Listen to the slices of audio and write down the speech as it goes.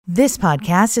This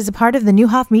podcast is a part of the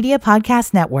Newhoff Media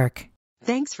Podcast Network.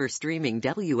 Thanks for streaming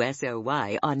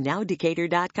WSOY on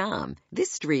NowDecatur.com.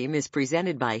 This stream is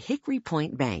presented by Hickory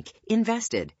Point Bank.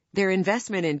 Invested. Their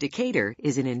investment in Decatur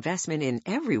is an investment in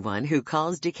everyone who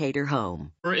calls Decatur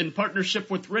home. We're in partnership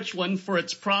with Richland for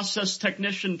its Process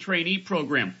Technician Trainee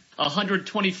Program.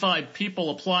 125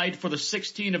 people applied for the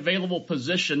 16 available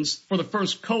positions for the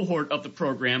first cohort of the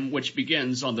program, which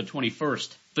begins on the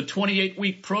 21st. The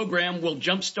 28-week program will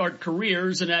jumpstart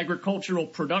careers in agricultural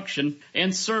production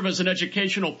and serve as an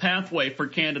educational pathway for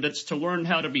candidates to learn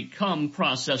how to become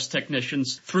process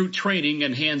technicians through training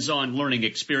and hands-on learning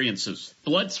experiences.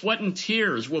 Blood, Sweat, and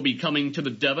Tears will be coming to the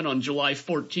Devon on July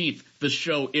 14th. The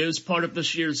show is part of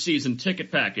this year's season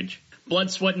ticket package.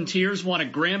 Blood, Sweat, and Tears won a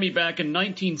Grammy back in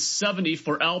 1970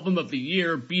 for Album of the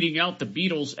Year, beating out the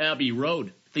Beatles' Abbey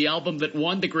Road. The album that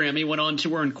won the Grammy went on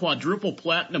to earn quadruple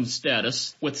platinum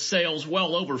status with sales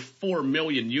well over 4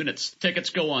 million units. Tickets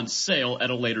go on sale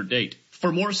at a later date.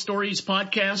 For more stories,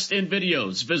 podcasts, and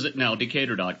videos, visit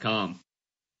NowDecatur.com.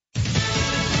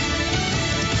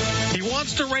 He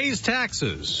wants to raise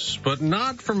taxes, but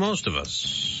not for most of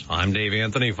us. I'm Dave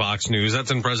Anthony, Fox News.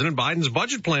 That's in President Biden's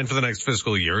budget plan for the next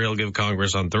fiscal year. He'll give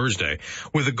Congress on Thursday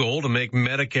with a goal to make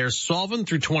Medicare solvent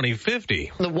through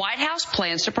 2050. The White House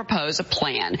plans to propose a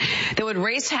plan that would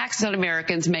raise taxes on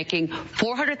Americans making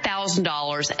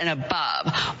 $400,000 and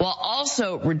above, while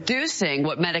also reducing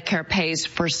what Medicare pays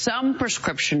for some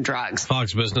prescription drugs.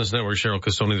 Fox Business Network Cheryl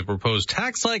Casoni, the proposed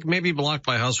tax hike may be blocked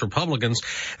by House Republicans.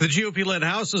 The GOP-led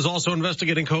House is also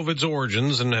investigating COVID's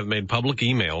origins and have made public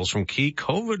emails from key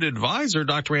COVID advisor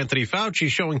Dr. Anthony Fauci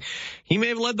showing he may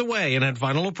have led the way and had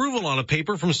final approval on a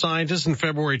paper from scientists in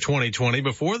February 2020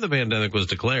 before the pandemic was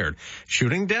declared,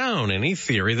 shooting down any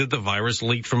theory that the virus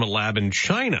leaked from a lab in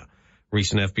China.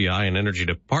 Recent FBI and Energy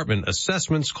Department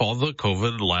assessments call the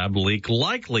COVID lab leak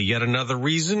likely. Yet another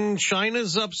reason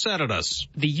China's upset at us.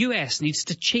 The U.S. needs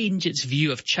to change its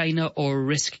view of China or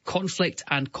risk conflict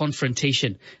and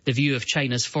confrontation. The view of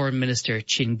China's Foreign Minister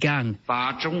Qin Gang.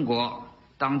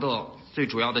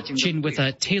 Qin, with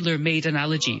a tailor-made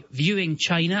analogy, viewing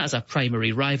China as a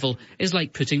primary rival is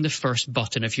like putting the first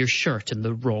button of your shirt in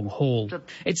the wrong hole.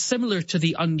 It's similar to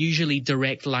the unusually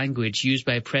direct language used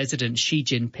by President Xi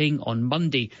Jinping on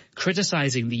Monday,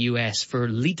 criticizing the U.S. for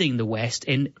leading the West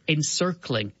in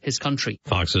encircling his country.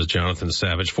 Fox's Jonathan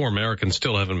Savage. 4 Americans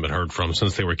still haven't been heard from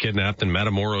since they were kidnapped in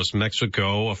Matamoros,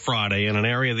 Mexico, Friday in an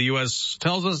area the U.S.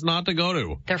 tells us not to go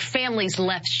to. Their families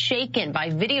left shaken by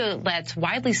video that's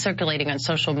widely circulating on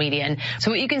social media. And so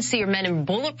what you can see are men in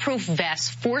bulletproof vests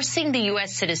forcing the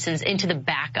U.S. citizens into the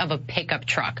back of a pickup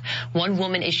truck. One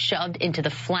woman is shoved into the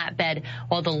flatbed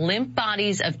while the limp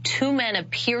bodies of 2 men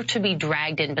appear to be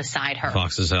dragged in beside her.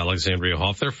 Fox's Alexandria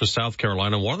Hoff there for South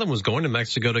Carolina. One of them was going to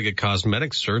Mexico to get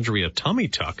cosmetic surgery, a tummy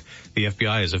tuck. The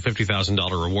FBI has a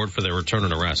 $50,000 reward for their return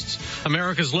and arrests.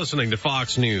 America's listening to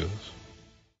Fox News.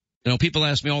 You know, people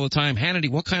ask me all the time,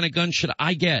 Hannity, what kind of gun should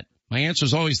I get? My answer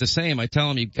is always the same. I tell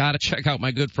them, you've got to check out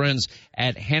my good friends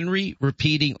at Henry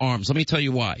Repeating Arms. Let me tell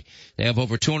you why. They have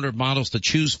over 200 models to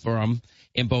choose from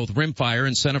in both rimfire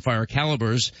and centerfire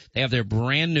calibers. They have their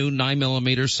brand new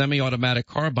 9mm semi-automatic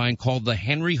carbine called the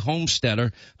Henry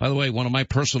Homesteader. By the way, one of my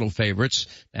personal favorites.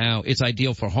 Now, it's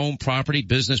ideal for home, property,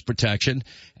 business protection.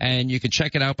 And you can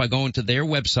check it out by going to their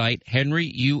website,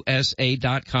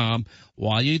 henryusa.com.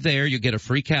 While you're there, you get a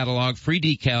free catalog, free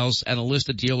decals, and a list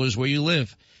of dealers where you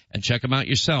live. And check them out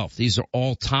yourself. These are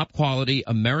all top quality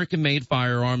American-made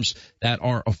firearms that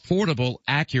are affordable,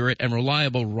 accurate, and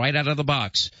reliable right out of the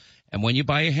box. And when you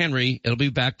buy a Henry, it'll be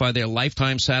backed by their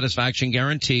lifetime satisfaction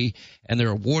guarantee and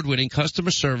their award-winning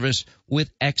customer service with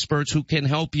experts who can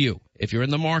help you. If you're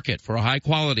in the market for a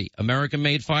high-quality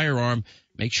American-made firearm,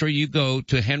 make sure you go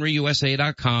to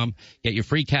henryusa.com, get your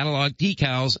free catalog,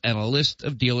 decals, and a list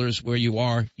of dealers where you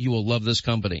are. You will love this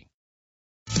company.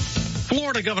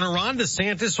 Florida Governor Ron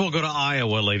DeSantis will go to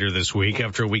Iowa later this week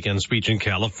after a weekend speech in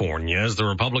California as the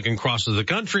Republican crosses the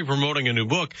country promoting a new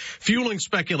book, fueling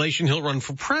speculation he'll run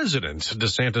for president.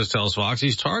 DeSantis tells Fox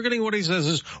he's targeting what he says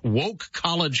is woke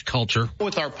college culture.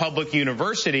 With our public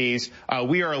universities,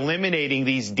 we are eliminating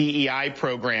these DEI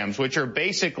programs, which are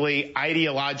basically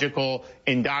ideological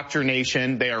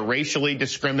indoctrination. They are racially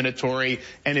discriminatory,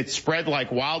 and it's spread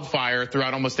like wildfire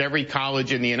throughout almost every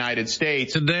college in the United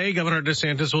States. Today, Governor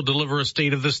DeSantis will deliver a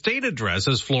State of the State address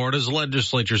as Florida's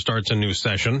legislature starts a new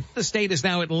session. The state is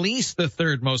now at least the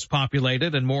third most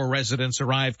populated, and more residents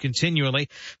arrive continually.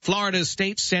 Florida's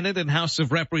state Senate and House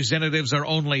of Representatives are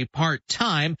only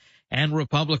part-time, and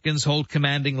Republicans hold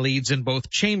commanding leads in both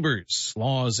chambers.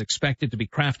 Laws expected to be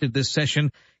crafted this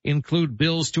session include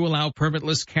bills to allow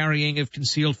permitless carrying of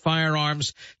concealed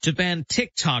firearms, to ban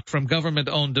TikTok from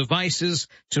government-owned devices,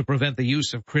 to prevent the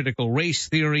use of critical race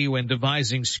theory when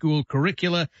devising school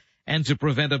curricula, and to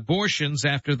prevent abortions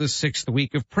after the 6th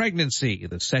week of pregnancy.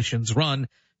 The sessions run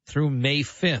through May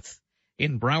 5th.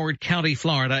 In Broward County,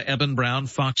 Florida, Eben Brown,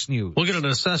 Fox News. We'll get an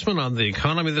assessment on the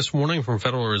economy this morning from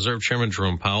Federal Reserve Chairman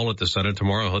Jerome Powell at the Senate.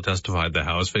 Tomorrow he'll testify at the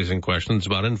House facing questions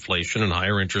about inflation and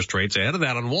higher interest rates. Ahead of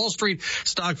that, on Wall Street,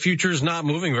 stock futures not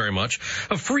moving very much.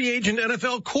 A free agent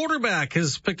NFL quarterback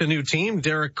has picked a new team.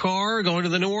 Derek Carr going to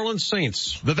the New Orleans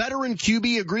Saints. The veteran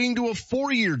QB agreeing to a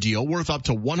 4-year deal worth up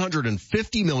to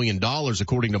 $150 million,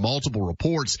 according to multiple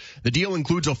reports. The deal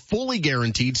includes a fully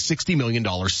guaranteed $60 million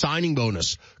signing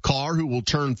bonus. Carr, who will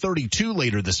turn 32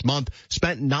 later this month,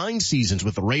 spent 9 seasons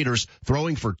with the Raiders,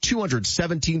 throwing for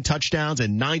 217 touchdowns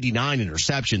and 99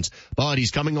 interceptions. But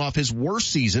he's coming off his worst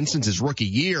season since his rookie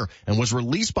year and was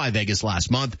released by Vegas last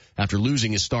month after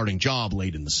losing his starting job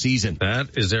late in the season.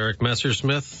 That is Eric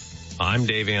Messersmith. I'm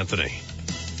Dave Anthony.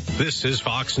 This is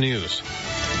Fox News.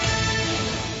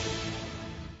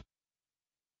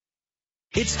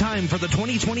 It's time for the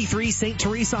 2023 St.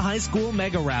 Teresa High School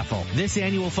Mega Raffle. This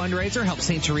annual fundraiser helps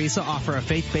St. Teresa offer a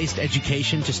faith-based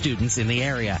education to students in the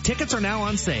area. Tickets are now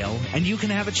on sale, and you can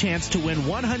have a chance to win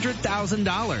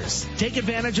 $100,000. Take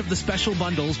advantage of the special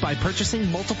bundles by purchasing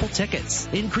multiple tickets,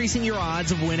 increasing your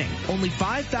odds of winning. Only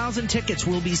 5,000 tickets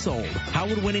will be sold. How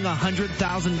would winning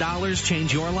 $100,000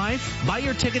 change your life? Buy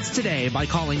your tickets today by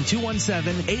calling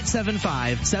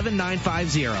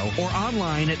 217-875-7950 or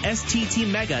online at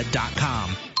sttmega.com.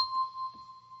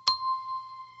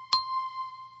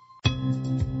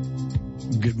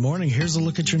 Good morning. Here's a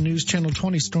look at your News Channel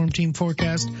 20 Storm Team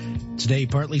forecast. Today,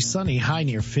 partly sunny, high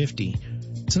near 50.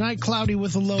 Tonight, cloudy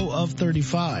with a low of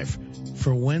 35.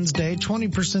 For Wednesday,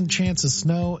 20% chance of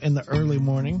snow in the early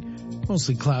morning,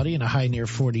 mostly cloudy and a high near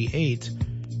 48.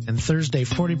 And Thursday,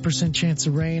 40% chance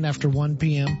of rain after 1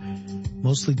 p.m.,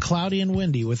 mostly cloudy and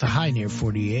windy with a high near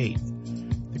 48.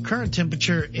 The current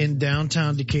temperature in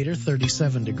downtown Decatur,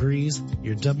 37 degrees.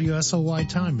 Your WSOY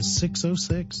time is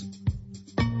 6:06.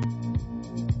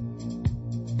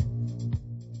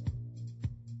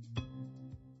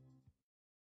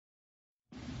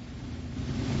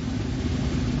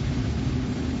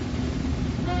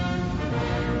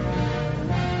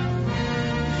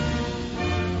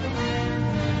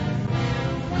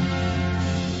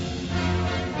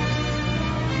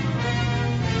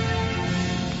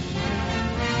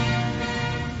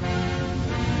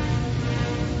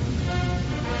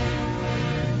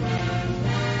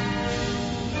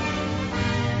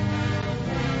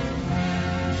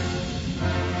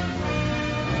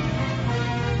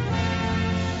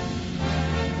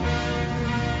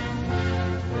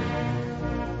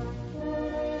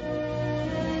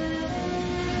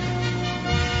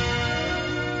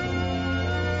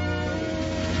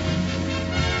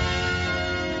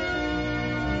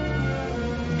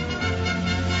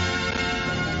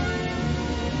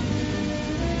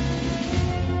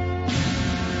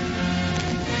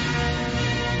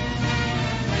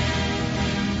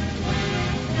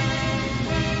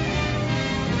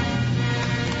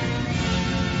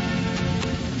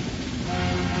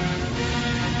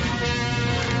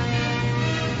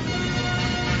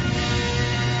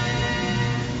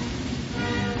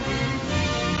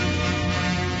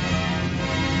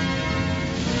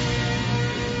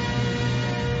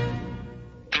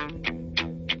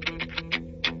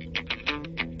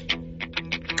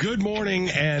 Good morning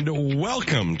and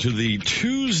welcome to the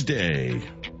Tuesday,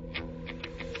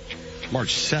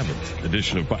 March 7th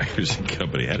edition of Byers &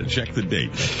 Company. Had to check the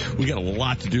date. We got a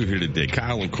lot to do here today.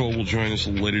 Kyle and Cole will join us a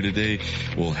little later today.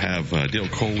 We'll have Dale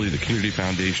Coley, the Community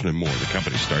Foundation, and more. The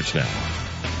company starts now.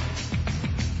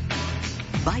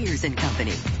 Byers &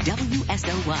 Company,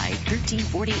 WSOY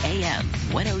 1340 AM,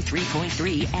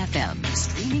 103.3 FM,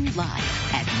 streaming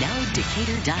live at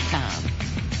nowdecatur.com.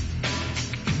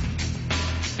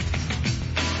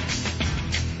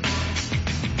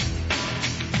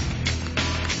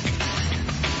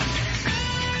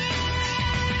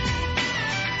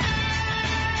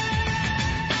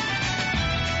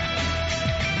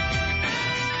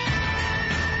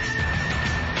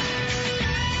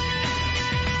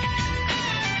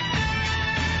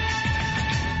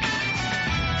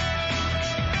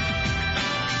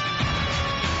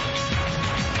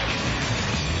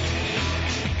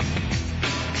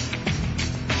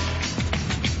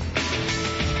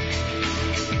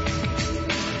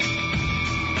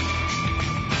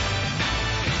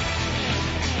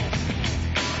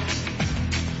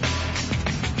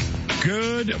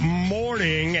 Good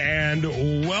morning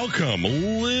and welcome. A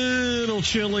little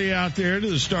chilly out there to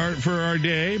the start for our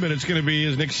day, but it's going to be,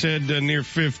 as Nick said, near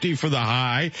 50 for the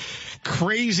high.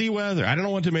 Crazy weather. I don't know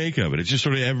what to make of it. It's just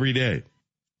sort of every day.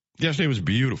 Yesterday was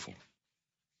beautiful.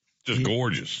 Just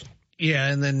gorgeous. Yeah,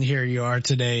 and then here you are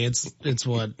today. It's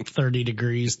what, 30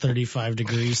 degrees, 35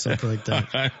 degrees, something like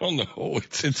that. I don't know.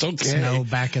 It's okay. Snow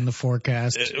back in the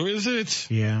forecast. Is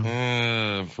it?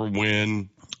 Yeah. For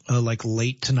when? Like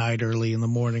late tonight, early in the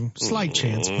morning. Slight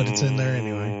chance, but it's in there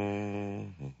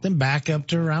anyway. Then back up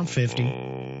to around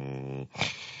 50.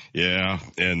 Yeah,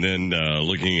 and then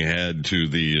looking ahead to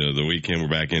the weekend, we're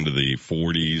back into the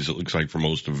 40s. It looks like for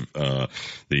most of the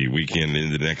weekend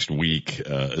into the next week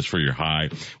is for your high.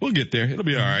 We'll get there. It'll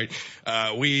be all right.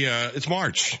 It's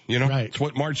March, you know. Right. It's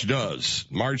what March does.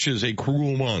 March is a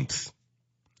cruel month.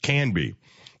 Can be.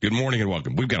 Good morning and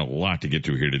welcome. We've got a lot to get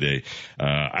to here today.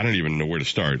 I don't even know where to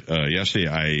start. Yesterday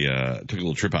I took a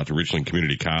little trip out to Richland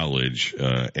Community College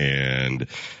and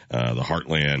the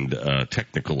Heartland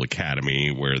Technical Academy,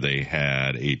 where they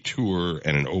had a tour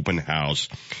and an open house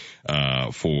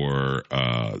for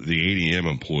the ADM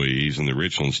employees and the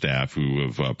Richland staff who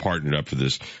have partnered up for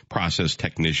this process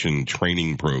technician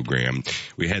training program.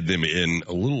 We had them in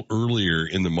a little earlier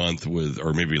in the month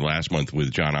or maybe last month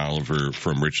with John Oliver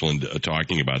from Richland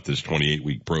talking about this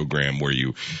 28-week program where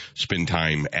you spend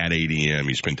time at ADM,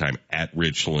 you spend time at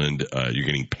Richland, you're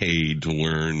getting paid to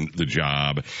learn the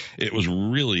job. It was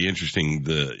really interesting.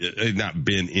 It had not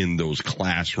been in those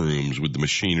classrooms with the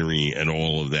machinery and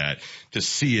all of that to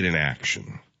see it in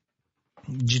action.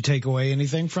 Did you take away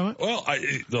anything from it? Well,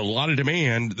 a lot of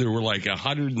demand. There were like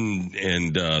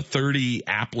 130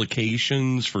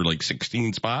 applications for like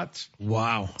 16 spots.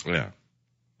 Wow. Yeah.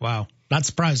 Wow. Not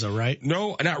surprised though, right?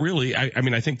 No, not really. I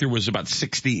mean, I think there was about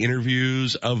 60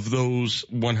 interviews of those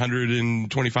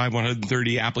 125,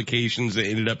 130 applications that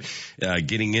ended up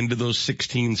getting into those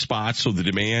 16 spots. So the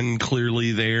demand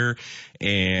clearly there,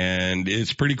 and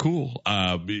it's pretty cool.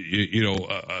 I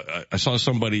saw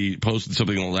somebody posted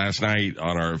something last night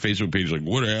on our Facebook page, like,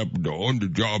 what happened to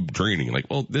on-the-job training? Like,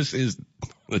 well, this is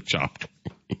the job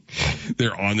training.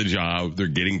 They're on the job. They're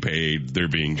getting paid. They're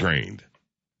being trained.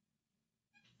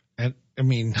 I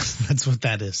mean, that's what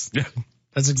that is. Yeah.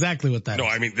 That's exactly what that is. No,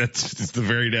 I mean, it's the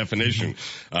very definition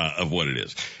of what it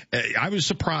is. I was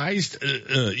surprised,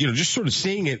 just sort of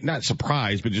seeing it, not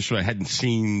surprised, but just sort of hadn't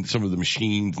seen some of the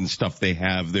machines and stuff they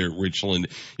have there at Richland,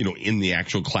 in the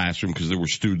actual classroom, because there were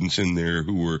students in there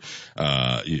who were,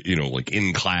 like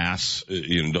in class,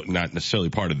 not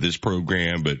necessarily part of this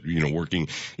program, but, working,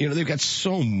 they've got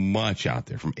so much out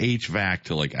there from HVAC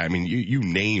to you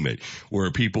name it,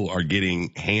 where people are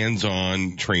getting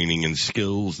hands-on training and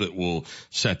skills that will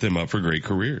set them up for great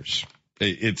careers.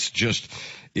 It's just,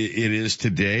 it is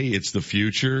today, it's the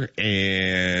future,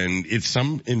 and it's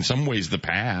in some ways the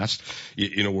past,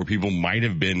 where people might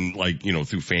have been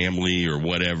through family or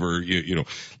whatever,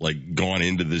 gone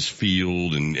into this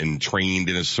field and trained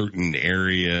in a certain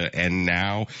area. And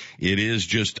now it is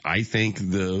just, I think,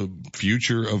 the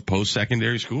future of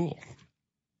post-secondary school.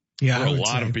 Yeah. For a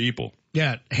lot of people.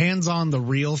 Yeah. Hands-on, the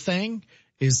real thing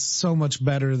is so much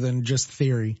better than just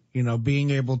theory. Being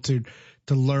able to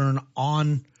learn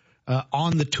on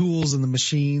the tools and the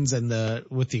machines and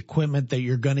with the equipment that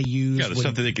you're going to use. Yeah, the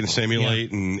stuff that they can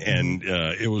simulate, and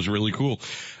it was really cool.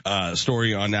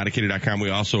 Story on nowdecatur.com. We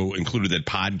also included that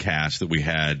podcast that we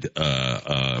had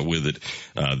with it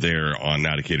there on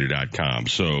nowdecatur.com.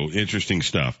 So interesting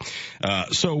stuff.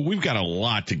 So we've got a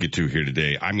lot to get to here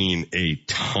today. I mean, a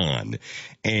ton.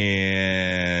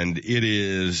 And it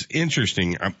is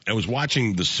interesting. I was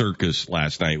watching The Circus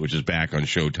last night, which is back on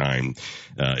Showtime.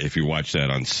 If you watch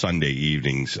that on Sunday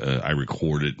evenings, I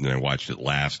recorded and I watched it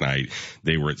last night.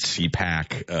 They were at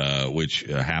CPAC, which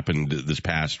happened this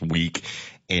past week.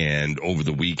 And over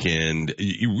the weekend,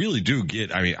 you really do get,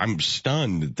 I'm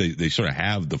stunned that they sort of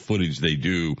have the footage they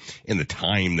do in the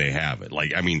time they have it.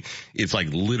 It's like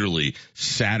literally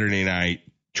Saturday night,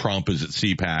 Trump is at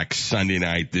CPAC. Sunday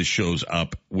night, this shows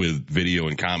up with video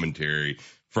and commentary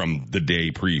from the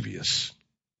day previous.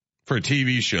 For a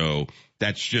TV show,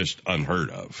 that's just unheard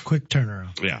of. Quick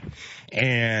turnaround. Yeah.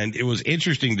 And it was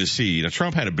interesting to see. Now,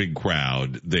 Trump had a big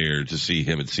crowd there to see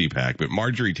him at CPAC, but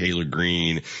Marjorie Taylor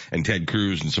Greene and Ted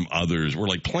Cruz and some others were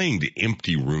playing to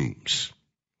empty rooms.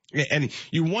 And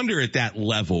you wonder at that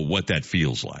level what that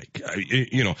feels like. You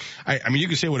can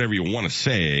say whatever you want to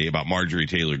say about Marjorie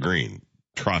Taylor Greene.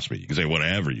 Trust me, you can say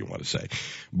whatever you want to say,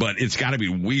 but it's got to be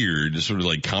weird to sort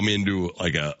of come into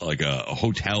a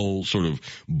hotel sort of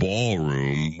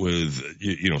ballroom with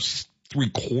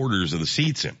 3/4 of the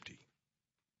seats empty.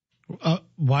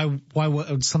 Why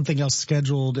was something else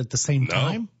scheduled at the same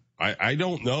time? I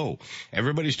don't know.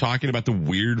 Everybody's talking about the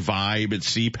weird vibe at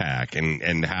CPAC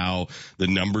and how the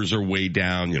numbers are way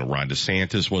down. Ron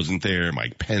DeSantis wasn't there.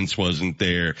 Mike Pence wasn't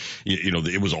there.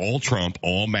 It was all Trump,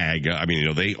 all MAGA. I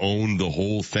mean, they owned the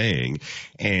whole thing,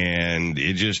 and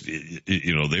it just,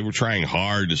 they were trying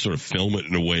hard to sort of film it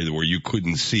in a way where you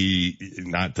couldn't see,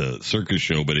 not the circus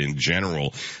show, but in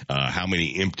general, how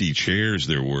many empty chairs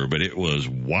there were, but it was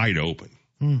wide open.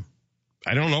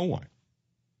 I don't know why.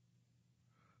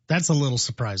 That's a little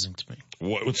surprising to me.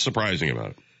 What's surprising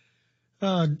about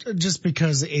it? Just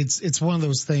because it's one of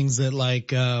those things that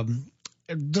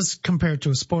just compared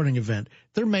to a sporting event,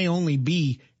 there may only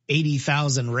be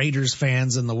 80,000 Raiders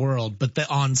fans in the world, but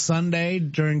on Sunday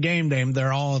during game day,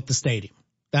 they're all at the stadium.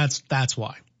 That's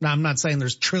why. Now, I'm not saying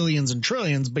there's trillions and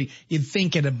trillions, but you'd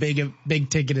think at a big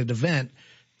ticketed event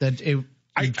that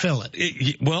I'd fill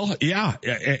it. Well, yeah.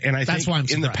 And I That's think why I'm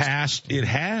in the past it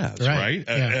has, right?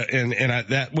 Yeah. And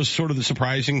that was sort of the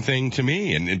surprising thing to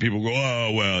me. And people go,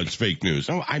 oh, well, it's fake news.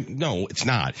 No, it's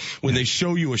not. When they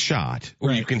show you a shot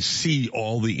where you can see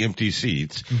all the empty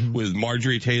seats with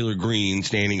Marjorie Taylor Greene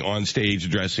standing on stage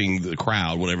addressing the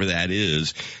crowd, whatever that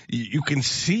is, you can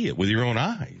see it with your own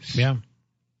eyes. Yeah.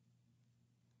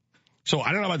 So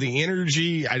I don't know about the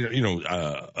energy.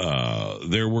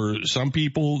 There were some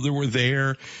people that were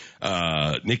there.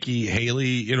 Nikki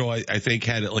Haley, I think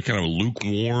had kind of a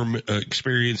lukewarm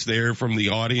experience there from the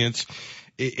audience.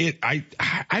 I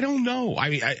don't know.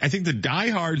 I mean, I think the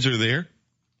diehards are there.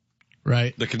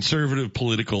 Right. The Conservative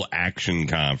Political Action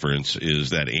Conference is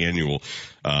that annual.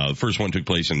 The first one took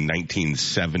place in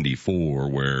 1974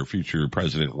 where future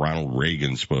President Ronald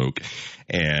Reagan spoke.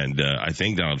 And I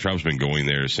think Donald Trump's been going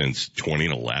there since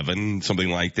 2011, something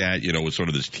like that, with sort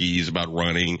of this tease about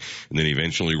running and then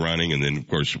eventually running and then, of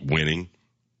course, winning.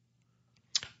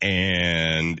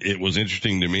 And it was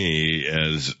interesting to me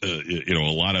as, a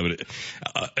lot of it,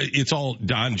 it's all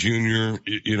Don Jr.,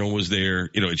 was there.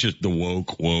 It's just the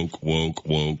woke.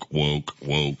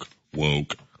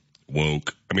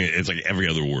 I mean, it's like every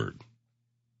other word.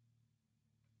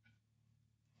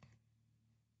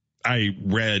 I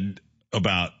read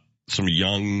about some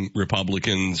young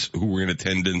Republicans who were in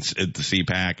attendance at the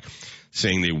CPAC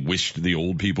saying they wished the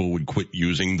old people would quit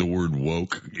using the word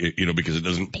woke, because it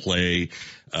doesn't play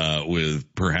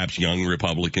with perhaps young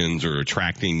Republicans or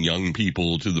attracting young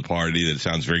people to the party. That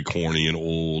sounds very corny and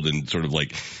old and sort of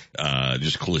like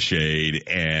just cliched.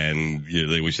 And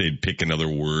they wish they'd pick another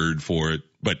word for it.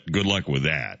 But good luck with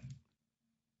that.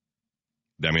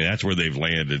 I mean, that's where they've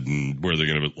landed and where they're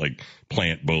going to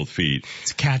plant both feet.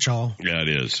 It's a catch-all. Yeah, it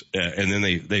is. And then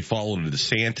they followed a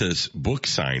DeSantis book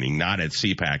signing, not at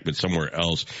CPAC, but somewhere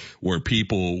else, where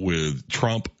people with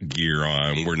Trump gear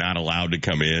on were not allowed to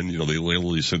come in. They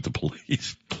literally sent the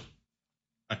police.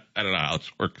 I don't know how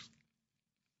this works.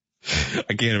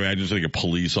 I can't imagine sending a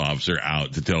police officer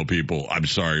out to tell people, I'm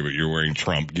sorry, but you're wearing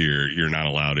Trump gear. You're not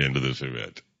allowed into this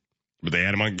event. But they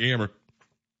had him on camera.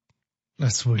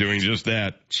 That's weird. Doing just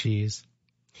that. Jeez.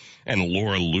 And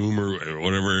Laura Loomer,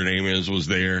 whatever her name is, was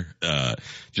there.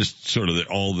 Just sort of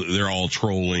they're all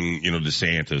trolling,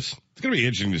 DeSantis. It's going to be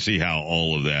interesting to see how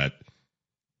all of that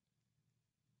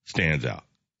stands out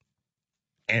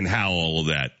and how all of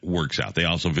that works out. They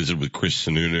also visited with Chris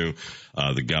Sununu,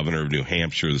 the governor of New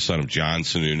Hampshire, the son of John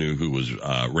Sununu, who was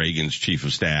Reagan's chief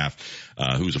of staff,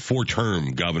 who was a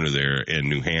 4-term governor there in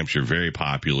New Hampshire, very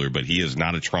popular, but he is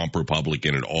not a Trump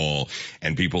Republican at all,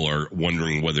 and people are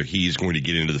wondering whether he's going to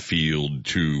get into the field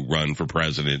to run for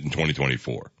president in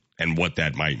 2024. And what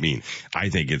that might mean. I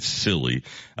think it's silly,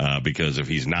 because if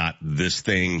he's not this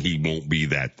thing, he won't be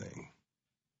that thing.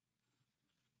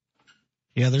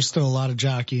 Yeah, there's still a lot of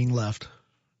jockeying left.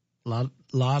 A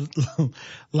lot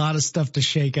of stuff to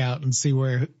shake out and see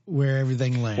where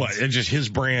everything lands. Well, it's just his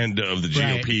brand of the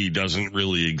GOP doesn't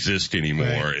really exist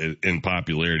anymore in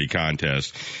popularity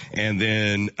contests. And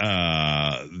then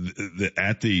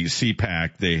at the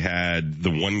CPAC, they had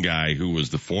the one guy who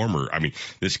was the former. I mean,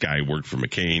 this guy worked for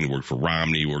McCain, worked for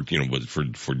Romney, worked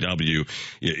for W.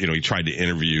 He tried to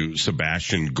interview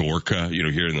Sebastian Gorka.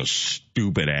 Hearing those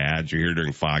stupid ads you hear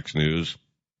during Fox News.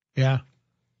 Yeah.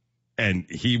 And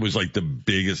he was like the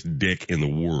biggest dick in the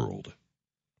world,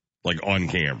 on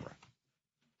camera.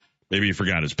 Maybe he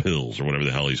forgot his pills or whatever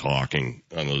the hell he's hawking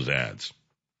on those ads.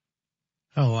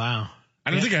 Oh, wow.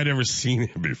 I don't think I'd ever seen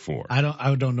him before. I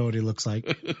don't know what he looks like.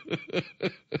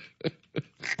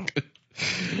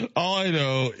 All I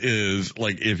know is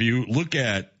if you look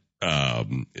at,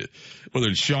 whether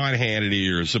it's Sean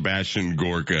Hannity or Sebastian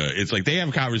Gorka, it's they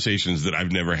have conversations that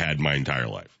I've never had in my entire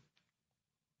life.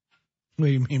 What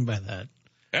do you mean by that?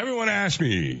 Everyone asks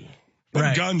me,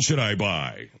 what gun should I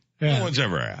buy? Yeah. No one's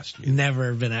ever asked me.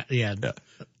 Never been, yeah.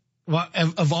 Well,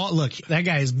 of all, look, that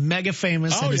guy is mega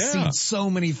famous and has seen so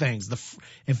many things.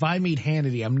 If I meet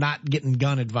Hannity, I'm not getting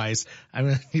gun advice. I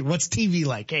mean, what's TV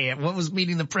like? Hey, what was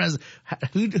meeting the president?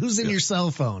 Who's in your cell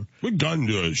phone? What gun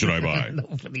should I buy?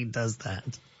 Nobody does that.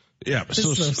 Yeah,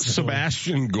 so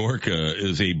Sebastian Gorka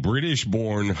is a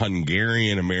British-born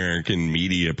Hungarian-American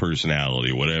media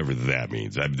personality, whatever that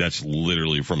means. That's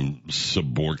literally from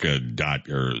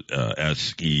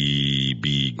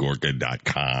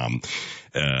sebgorka.com.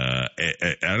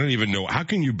 I don't even know. How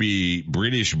can you be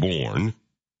British-born,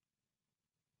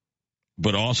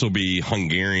 but also be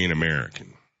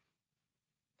Hungarian-American?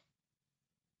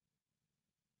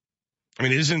 I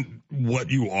mean, isn't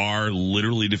what you are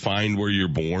literally defined where you're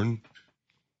born?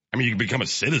 I mean, you can become a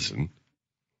citizen.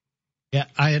 Yeah,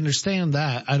 I understand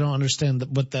that. I don't understand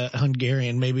what the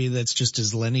Hungarian, maybe that's just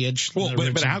his lineage. Well,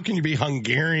 but how can you be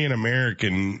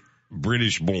Hungarian-American,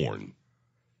 British-born?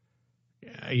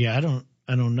 Yeah, I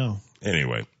don't know.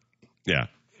 Anyway, yeah,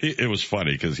 it was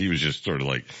funny because he was just sort of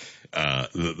like,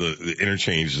 the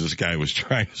interchange this guy was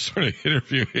trying to sort of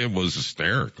interview him was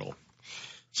hysterical.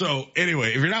 So anyway,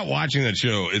 if you're not watching that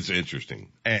show, it's interesting.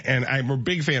 And I'm a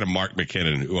big fan of Mark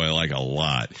McKinnon, who I like a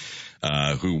lot,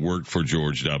 who worked for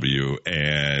George W.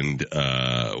 and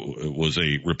was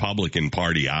a Republican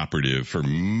Party operative for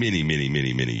many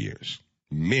years.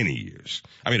 Many years.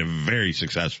 I mean, a very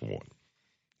successful one.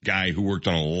 Guy who worked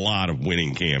on a lot of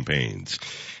winning campaigns.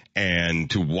 And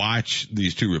to watch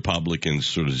these two Republicans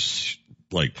sort of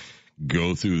like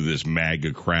go through this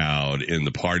MAGA crowd in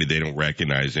the party they don't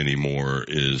recognize anymore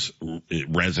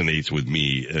it resonates with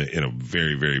me in a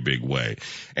very, very big way.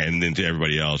 And then to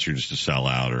everybody else, you're just a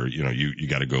sellout, or, you know, you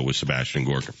got to go with Sebastian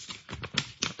Gorka.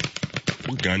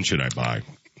 What gun should I buy?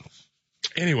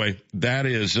 Anyway, that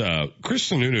is, Chris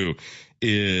Sununu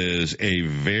is a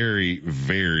very,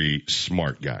 very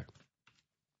smart guy.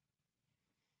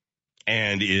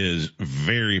 And is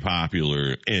very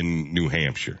popular in New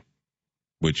Hampshire,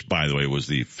 which, by the way, was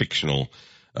the fictional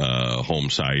home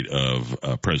site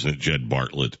of President Jed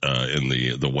Bartlett in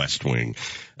the West Wing,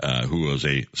 who was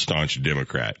a staunch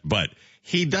Democrat. But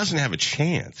he doesn't have a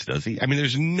chance, does he? I mean,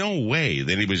 there's no way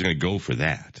that anybody's going to go for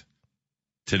that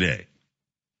today.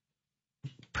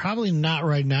 Probably not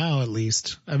right now, at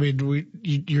least. I mean,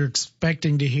 you're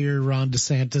expecting to hear Ron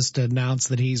DeSantis to announce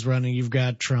that he's running. You've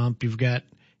got Trump, you've got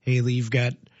Haley, you've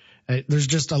got there's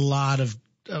just a lot of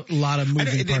moving parts.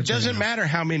 It doesn't matter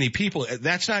how many people.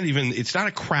 That's not even. It's not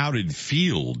a crowded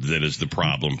field that is the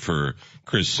problem for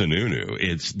Chris Sununu.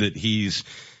 It's that he's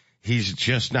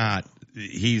just not.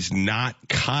 He's not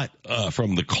cut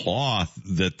from the cloth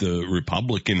that the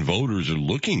Republican voters are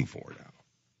looking for now.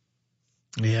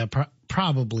 Yeah,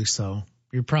 probably so.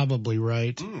 You're probably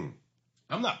right.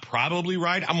 I'm not probably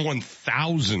right. I'm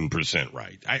 1,000%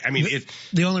 right. I mean,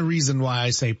 the only reason why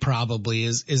I say probably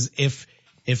is if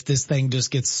this thing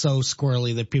just gets so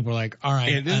squirrely that people are like, all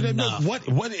right, enough.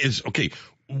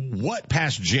 What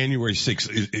past January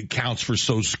 6th it counts for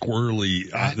so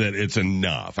squirrely that it's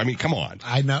enough? I mean, come on.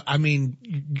 I know. I mean,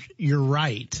 you're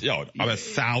right. Yo, I'm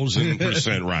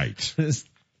 1,000% right.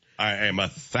 I am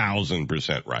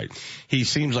 1,000% right. He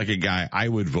seems like a guy I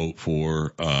would vote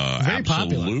for,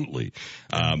 absolutely.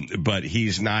 But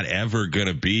he's not ever going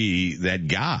to be that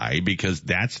guy because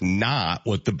that's not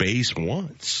what the base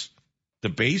wants. The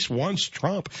base wants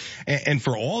Trump. And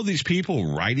for all these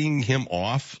people writing him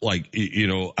off, like, you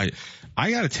know, I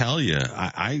got to tell you,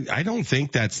 I don't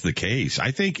think that's the case.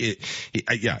 I think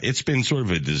it's been sort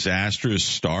of a disastrous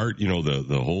start. You know,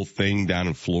 the whole thing down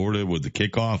in Florida with the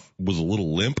kickoff was a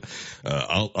little limp.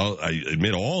 I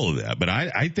admit all of that, but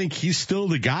I think he's still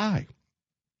the guy.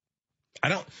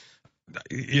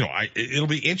 It'll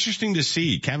be interesting to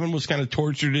see. Kevin was kind of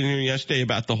tortured in here yesterday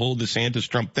about the whole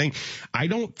DeSantis-Trump thing. I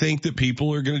don't think that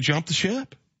people are going to jump the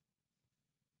ship.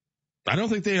 I don't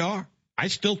think they are. I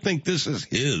still think this is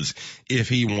his if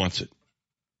he wants it.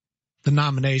 The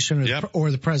nomination or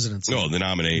the presidency? No, the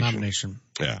nomination.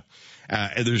 Yeah.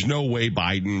 And there's no way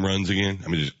Biden runs again. I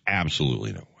mean, there's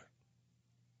absolutely no way.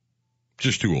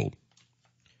 Just too old.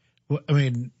 Well, I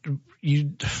mean, you're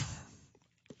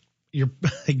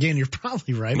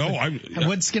probably right. No,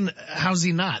 how's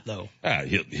he not though? What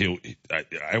do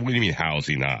you mean how's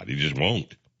he not? He just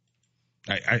won't.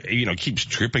 Keeps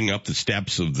tripping up the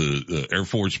steps of the Air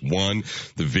Force One.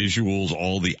 The visuals,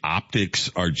 all the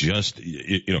optics are just,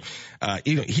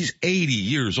 he's 80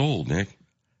 years old, Nick.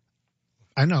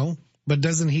 I know, but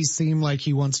doesn't he seem like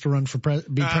he wants to run for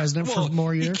be president for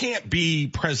more years? He can't be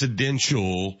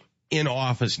presidential in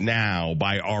office now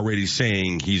by already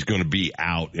saying he's going to be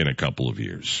out in a couple of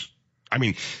years. I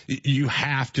mean, you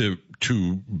have to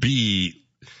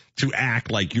act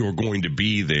like you're going to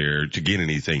be there to get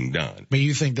anything done. But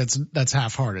you think that's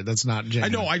half-hearted. That's not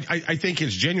genuine. I think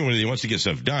it's genuine that he wants to get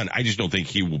stuff done. I just don't think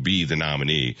he will be the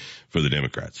nominee for the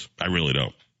Democrats. I really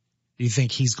don't. You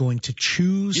think he's going to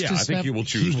choose to step? Yeah, I think he will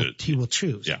choose He will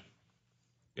choose. Yeah.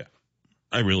 Yeah.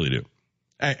 I really do.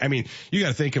 I mean, you got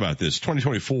to think about this.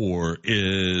 2024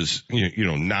 is,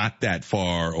 not that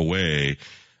far away,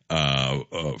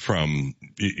 from,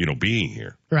 being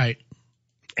here. Right.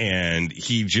 And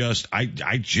he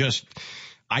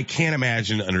I can't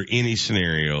imagine under any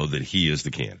scenario that he is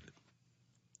the candidate.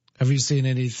 Have you seen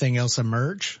anything else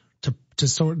emerge to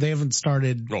sort? They haven't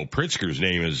started. Oh, Pritzker's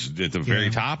name is at the very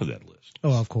top of that list.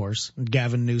 Oh, of course.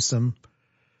 Gavin Newsom.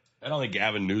 I don't think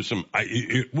Gavin Newsom,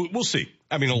 we'll see.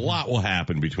 I mean, a lot will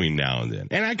happen between now and then.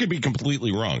 And I could be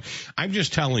completely wrong. I'm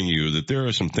just telling you that there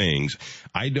are some things.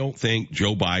 I don't think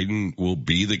Joe Biden will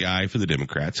be the guy for the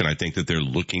Democrats. And I think that they're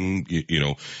looking,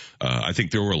 I think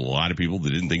there were a lot of people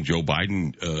that didn't think Joe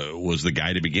Biden was the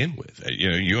guy to begin with.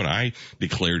 You and I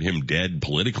declared him dead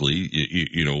politically,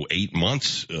 8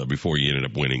 months before he ended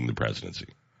up winning the presidency.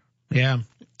 Yeah.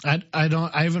 I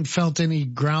haven't felt any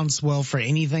groundswell for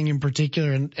anything in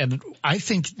particular, and I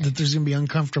think that there's going to be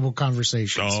uncomfortable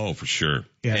conversations. Oh, for sure.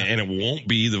 Yeah. And it won't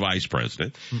be the vice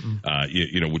president,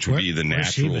 which would be the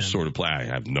natural sort of play. I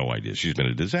have no idea. She's been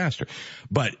a disaster.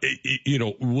 But,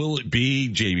 will it be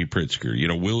J.B.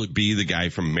 Pritzker? Will it be the guy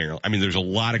from Maryland? I mean, there's a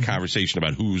lot of conversation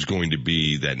about who's going to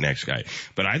be that next guy.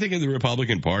 But I think in the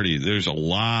Republican Party, there's a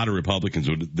lot of Republicans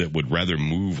that would rather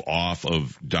move off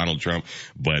of Donald Trump.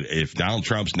 But if Donald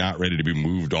Trump's not ready to be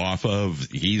moved off of,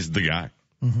 he's the guy.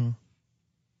 Mm-hmm.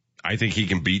 I think he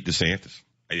can beat DeSantis.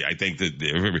 I think that,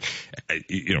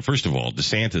 first of all,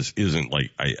 DeSantis isn't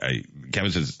like,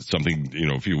 Kevin said something,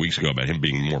 a few weeks ago about him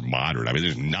being more moderate. I mean,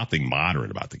 there's nothing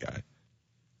moderate about the guy.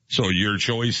 So your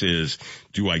choice is,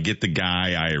 do I get the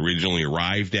guy I originally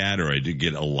arrived at, or I do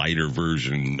get a lighter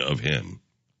version of him?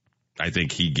 I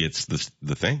think he gets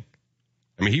the thing.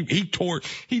 I mean,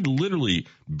 he literally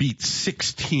beat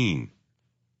 16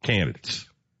 candidates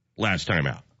last time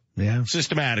out. Yeah.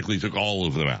 Systematically took all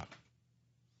of them out.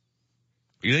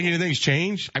 You think anything's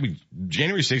changed? I mean,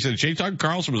 January 6th, and Tucker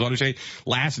Carlson was on his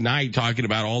last night talking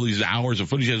about all these hours of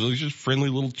footage. It was just friendly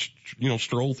little,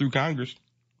 stroll through Congress.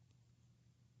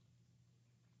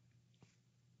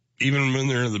 Even when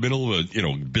they're in the middle of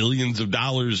a, billions of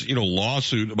dollars,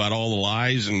 lawsuit about all the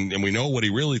lies, and we know what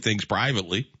he really thinks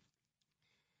privately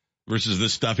versus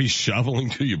this stuff he's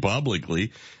shoveling to you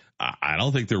publicly. I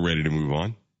don't think they're ready to move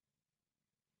on.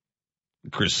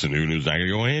 Chris Sununu's not going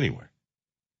to go anywhere.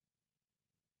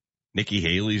 Nikki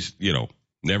Haley's,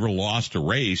 never lost a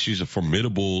race. She's a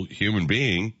formidable human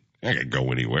being. Not going to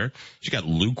go anywhere. She got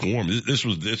lukewarm. This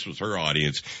was her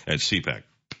audience at CPAC.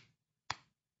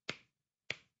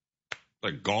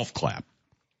 Like golf clap.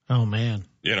 Oh, man.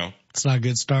 It's not a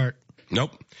good start.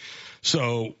 Nope.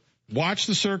 So watch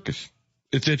the circus.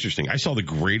 It's interesting. I saw the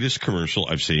greatest commercial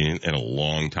I've seen in a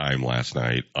long time last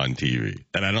night on TV.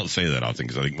 And I don't say that often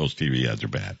because I think most TV ads are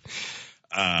bad.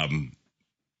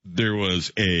 There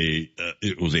was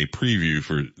it was a preview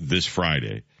for this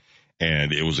Friday,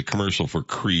 and it was a commercial for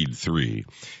Creed 3,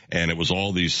 and it was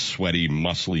all these sweaty,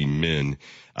 muscly men,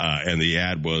 and the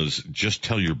ad was, just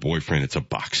tell your boyfriend it's a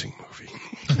boxing movie.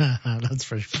 That's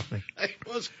pretty funny. It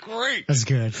was great. That's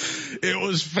good. It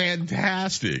was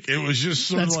fantastic. It was just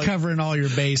sort That's of like, covering all your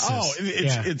bases. Oh,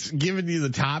 it's giving you the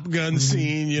Top Gun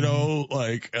scene, whether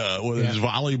it's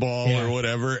volleyball or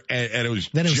whatever, and it was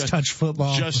then it was touch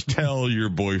football. Just tell your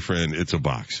boyfriend it's a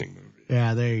boxing movie.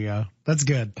 Yeah, there you go. That's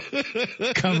good.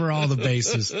 Cover all the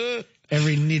bases.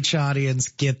 Every niche audience,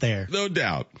 get there. No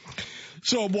doubt.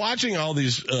 So I'm watching all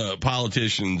these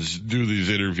politicians do these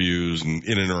interviews and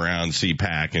in and around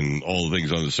CPAC and all the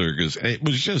things on the circus. It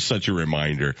was just such a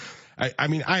reminder. I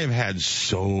mean, I have had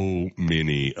so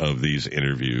many of these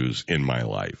interviews in my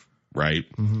life, right?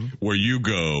 Mm-hmm. Where you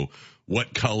go,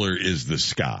 what color is the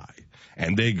sky?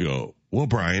 And they go, well,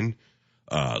 Brian,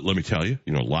 let me tell you,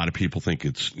 a lot of people think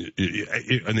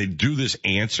and they do this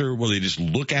answer where they just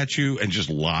look at you and just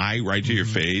lie right to your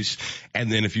face.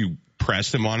 And then if you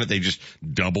press them on it, they just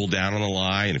double down on the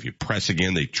lie. And if you press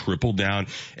again, they triple down.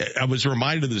 I was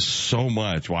reminded of this so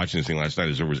much watching this thing last night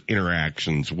as there was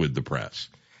interactions with the press.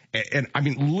 And I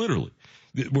mean, literally,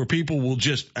 where people will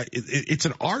just, it's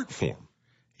an art form.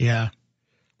 Yeah.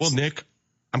 Well, Nick,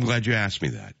 I'm glad you asked me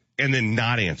that. And then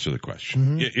not answer the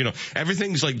question. Mm-hmm.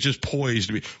 Everything's like just poised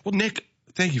to be, well, Nick,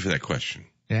 thank you for that question.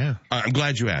 Yeah. I'm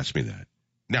glad you asked me that.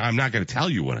 Now, I'm not going to tell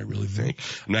you what I really think.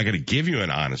 I'm not going to give you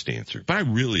an honest answer, but I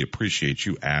really appreciate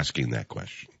you asking that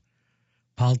question.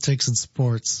 Politics and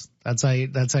sports. That's how you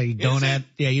don't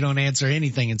you don't answer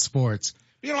anything in sports.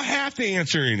 You don't have to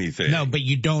answer anything. No, but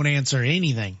you don't answer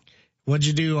anything. What'd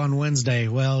you do on Wednesday?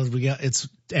 Well, we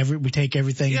take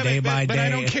everything day by day. But I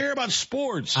don't care about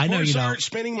sports. I know you don't. Sports are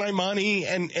spending my money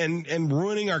and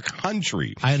ruining our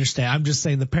country. I understand. I'm just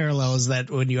saying the parallel is that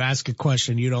when you ask a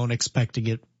question, you don't expect to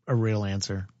get a real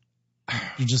answer.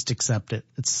 You just accept it.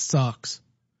 It sucks.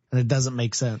 And it doesn't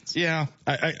make sense. Yeah,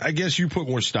 I guess you put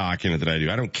more stock in it than I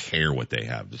do. I don't care what they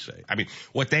have to say. I mean,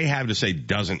 what they have to say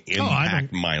doesn't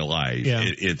impact my life. Yeah.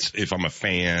 It's if I'm a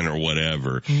fan or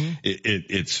whatever,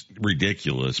 it's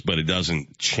ridiculous, but it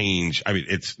doesn't change. I mean,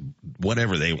 it's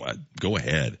whatever they want. Go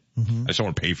ahead. I just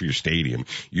want to pay for your stadium.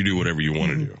 You do whatever you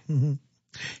want to do.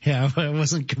 Yeah, I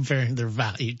wasn't comparing their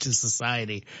value to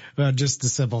society. Just the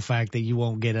simple fact that you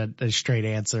won't get a straight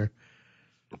answer.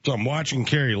 So I'm watching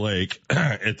Carrie Lake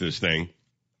at this thing,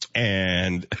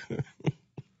 and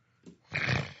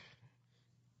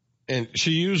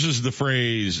she uses the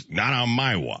phrase, not on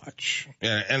my watch.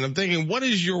 And I'm thinking, what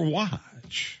is your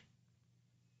watch?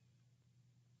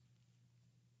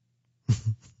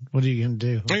 What are you going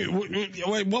to do?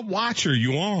 Wait, what watch are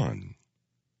you on?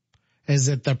 Is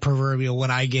it the proverbial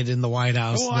when I get in the White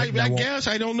House? Well, I guess.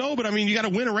 I don't know, but I mean, you got to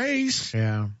win a race.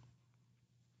 Yeah.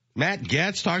 Matt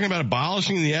Gaetz talking about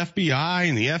abolishing the FBI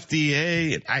and the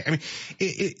FDA. I mean,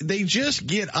 they just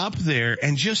get up there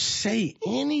and just say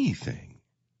anything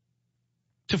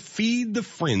to feed the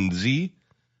frenzy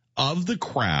of the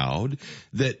crowd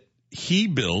that he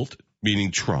built,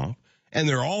 meaning Trump, and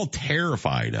they're all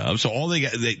terrified of. So all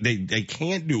they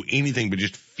can't do anything but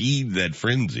just feed that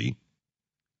frenzy.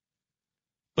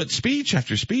 But speech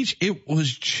after speech, it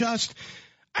was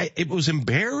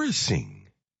embarrassing.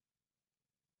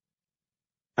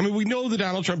 I mean, we know the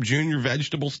Donald Trump Jr.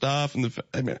 vegetable stuff and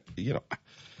and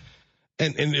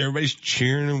everybody's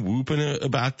cheering and whooping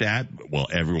about that. Well,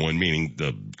 everyone, meaning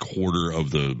the quarter of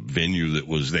the venue that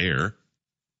was there.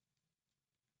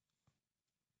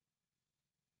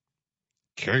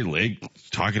 Carrie Lake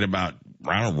talking about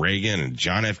Ronald Reagan and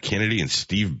John F. Kennedy and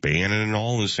Steve Bannon and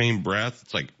all in the same breath.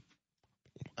 It's like,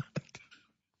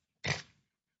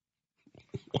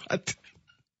 what?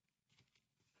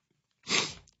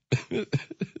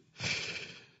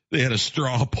 They had a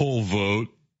straw poll vote,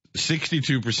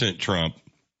 62% Trump,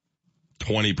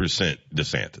 20%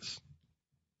 DeSantis.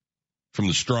 From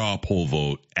the straw poll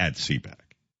vote at CPAC.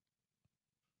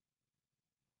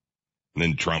 And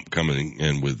then Trump coming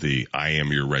in with the I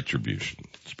am your retribution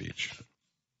speech.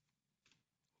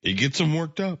 It gets them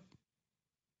worked up.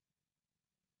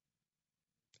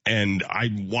 And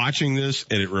I'm watching this,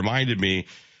 and it reminded me,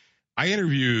 I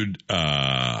interviewed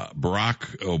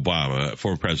Barack Obama,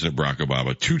 former President Barack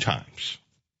Obama, 2 times.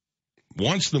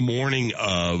 Once the morning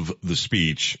of the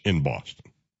speech in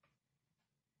Boston,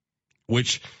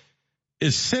 which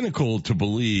is cynical to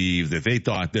believe that they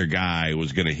thought their guy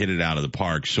was going to hit it out of the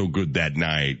park so good that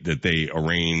night that they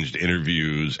arranged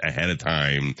interviews ahead of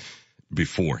time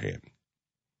beforehand.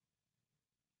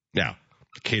 Now,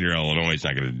 Decatur, Illinois is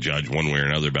not going to judge one way or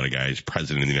another about a guy who's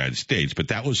president of the United States, but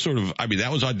that was sort of, I mean, that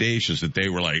was audacious that they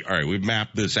were like, all right, we've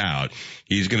mapped this out.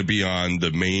 He's going to be on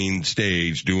the main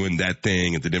stage doing that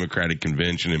thing at the Democratic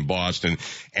Convention in Boston,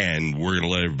 and we're going to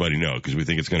let everybody know because we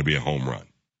think it's going to be a home run.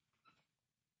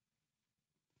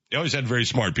 They always had very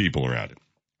smart people around it.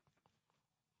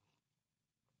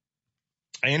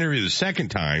 I interviewed the second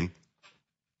time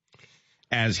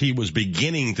as he was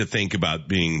beginning to think about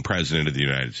being president of the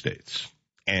United States.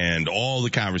 And all the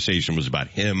conversation was about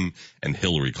him and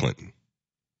Hillary Clinton.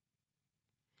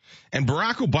 And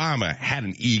Barack Obama had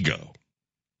an ego,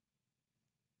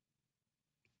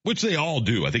 which they all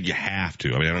do. I think you have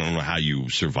to. I mean, I don't know how you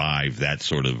survive that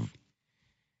sort of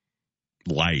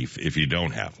life if you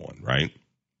don't have one, right?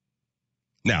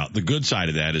 Now, the good side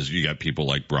of that is you got people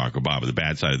like Barack Obama. The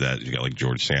bad side of that is you got like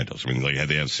George Santos. I mean, they have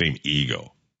the same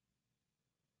ego.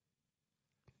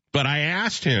 But I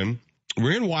asked him,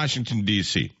 we're in Washington,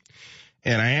 D.C.,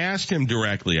 and I asked him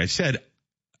directly, I said,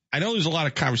 I know there's a lot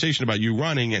of conversation about you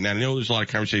running, and I know there's a lot of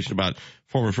conversation about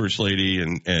former First Lady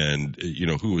and you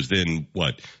know, who was then,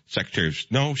 Secretary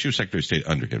of State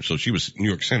under him. So she was New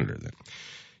York Senator then.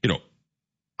 You know,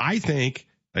 I think,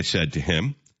 I said to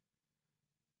him,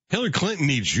 Hillary Clinton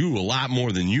needs you a lot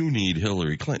more than you need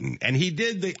Hillary Clinton. And he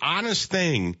did the honest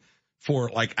thing for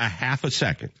like a half a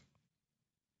second.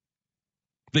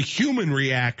 The human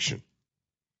reaction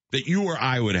that you or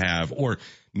I would have, or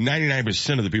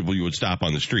 99% of the people you would stop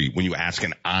on the street when you ask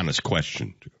an honest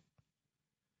question to.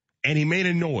 And he made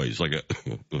a noise like a,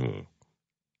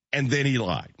 And then he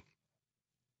lied.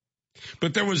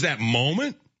 But there was that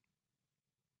moment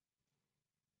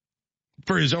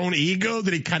for his own ego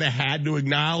that he kind of had to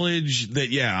acknowledge that,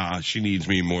 yeah, she needs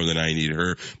me more than I need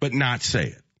her, but not say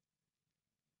it.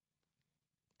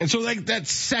 And so like that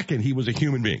second, he was a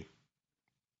human being.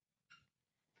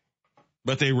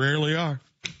 But they rarely are.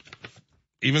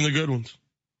 Even the good ones.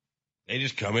 They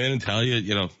just come in and tell you,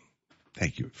 you know,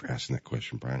 thank you for asking that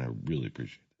question, Brian. I really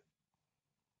appreciate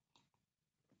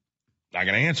it. Not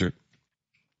going to answer it,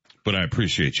 but I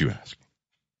appreciate you asking.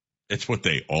 It's what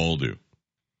they all do.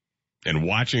 And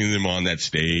watching them on that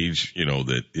stage, you know,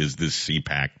 that is this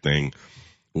CPAC thing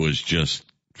was just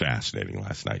fascinating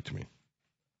last night to me.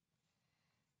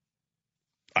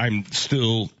 I'm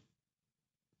still,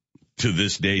 to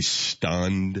this day,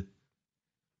 stunned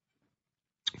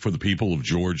for the people of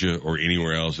Georgia or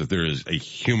anywhere else that there is a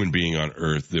human being on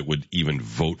earth that would even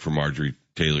vote for Marjorie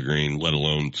Taylor Greene, let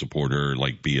alone support her,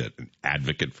 like be an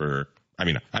advocate for her. I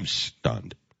mean, I'm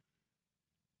stunned.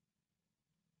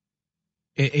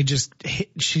 It just,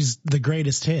 she's the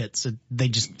greatest hits. They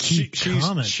just keep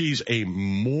coming. She's a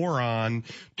moron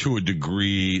to a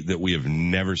degree that we have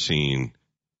never seen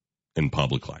in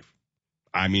public life.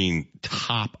 I mean,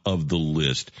 top of the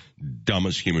list,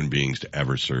 dumbest human beings to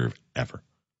ever serve, ever.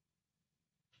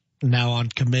 Now on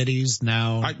committees,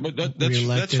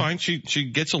 that's fine. She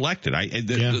gets elected.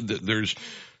 There's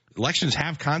elections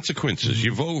have consequences. Mm-hmm.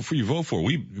 You vote for.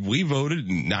 We voted,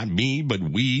 not me, but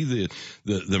we,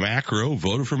 the macro,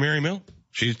 voted for Mary Mill.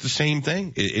 She's the same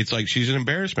thing. It's like she's an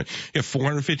embarrassment. You have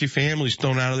 450 families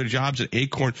thrown out of their jobs at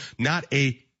Acorn. Not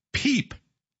a peep.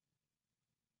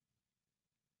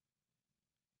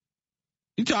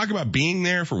 You talk about being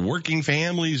there for working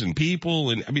families and people,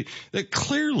 and I mean,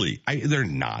 clearly they're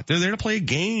not. They're there to play a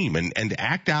game and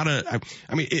act out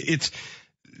it's.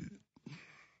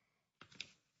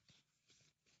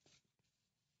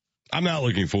 I'm not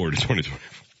looking forward to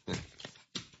 2020.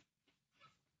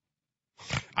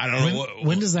 I don't know.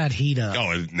 When does that heat up?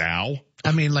 Oh, now?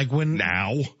 I mean, like when?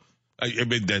 Now? I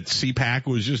mean, that CPAC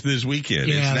was just this weekend.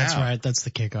 Yeah, that's right. That's the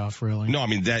kickoff, really. No, I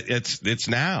mean, it's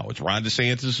now. It's Ron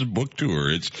DeSantis' book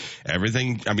tour. It's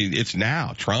everything. I mean, it's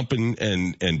now. Trump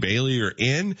and Bailey are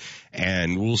in,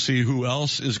 and we'll see who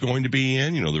else is going to be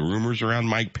in. You know, the rumors around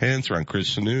Mike Pence, around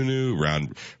Chris Sununu,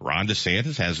 around Ron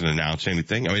DeSantis hasn't announced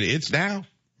anything. I mean, it's now.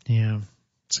 Yeah.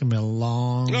 It's going to be a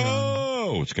long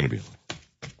run. It's going to be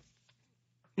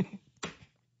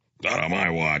not on my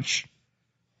watch.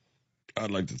 I'd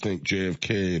like to thank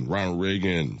JFK and Ronald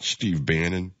Reagan and Steve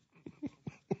Bannon.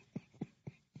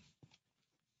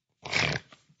 What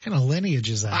kind of lineage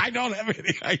is that? I don't have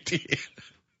any idea.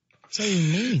 What do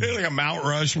you mean? There's like a Mount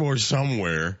Rushmore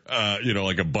somewhere,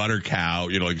 like a butter cow,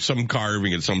 like some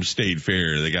carving at some state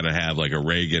fair. They got to have like a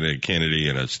Reagan, a Kennedy,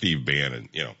 and a Steve Bannon,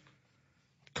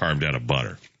 carved out of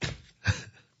butter.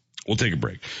 We'll take a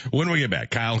break. When we get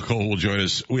back, Kyle Cole will join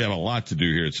us. We have a lot to do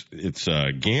here. It's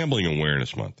Gambling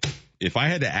Awareness Month. If I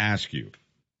had to ask you,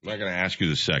 I'm not going to ask you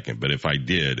the second, but if I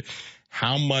did,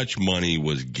 how much money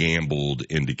was gambled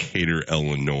in Decatur,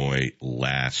 Illinois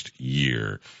last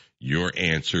year? Your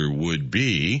answer would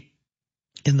be?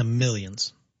 In the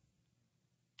millions.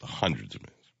 Hundreds of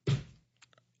millions.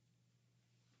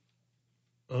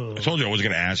 I told you I wasn't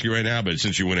going to ask you right now, but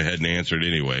since you went ahead and answered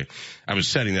anyway, I was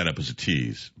setting that up as a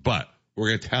tease. But we're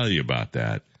going to tell you about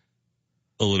that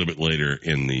a little bit later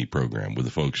in the program with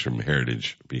the folks from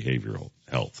Heritage Behavioral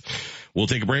Health. We'll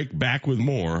take a break. Back with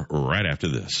more right after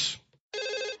this.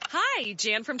 Hi,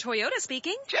 Jan from Toyota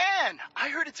speaking. Jan, I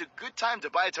heard it's a good time to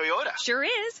buy a Toyota. Sure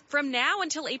is. From now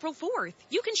until April 4th,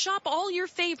 you can shop all your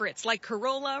favorites like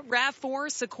Corolla,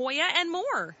 RAV4, Sequoia, and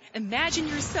more. Imagine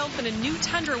yourself in a new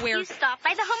Tundra where you stopped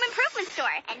by the home improvement store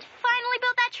and finally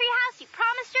built that tree house you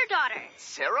promised your daughter.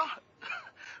 Sarah?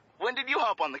 When did you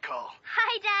hop on the call?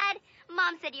 Hi, Dad.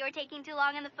 Mom said you were taking too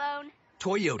long on the phone.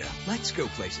 Toyota. Let's go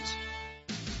places.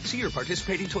 See your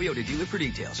participating Toyota dealer for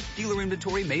details. Dealer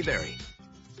inventory may vary.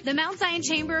 The Mount Zion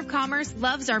Chamber of Commerce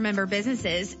loves our member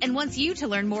businesses and wants you to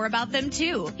learn more about them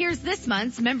too. Here's this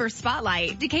month's Member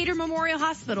Spotlight. Decatur Memorial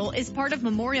Hospital is part of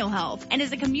Memorial Health and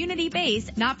is a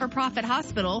community-based, not-for-profit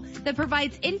hospital that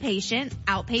provides inpatient,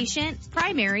 outpatient,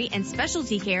 primary, and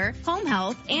specialty care, home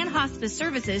health, and hospice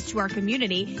services to our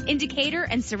community in Decatur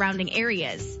and surrounding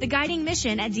areas. The guiding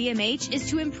mission at DMH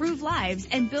is to improve lives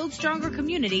and build stronger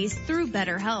communities through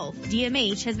better health.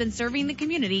 DMH has been serving the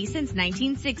community since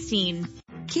 1916.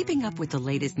 Keeping up with the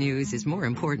latest news is more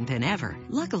important than ever.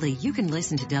 Luckily, you can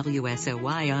listen to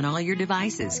WSOY on all your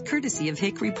devices, courtesy of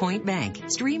Hickory Point Bank.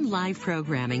 Stream live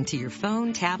programming to your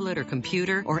phone, tablet, or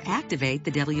computer, or activate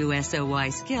the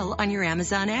WSOY skill on your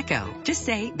Amazon Echo. Just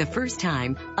say the first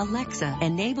time, Alexa,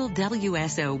 enable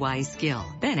WSOY skill.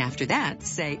 Then after that,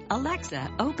 say,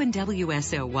 Alexa, open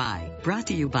WSOY. Brought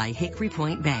to you by Hickory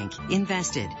Point Bank.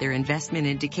 Invested. Their investment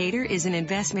in Decatur is an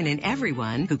investment in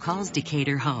everyone who calls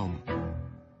Decatur home.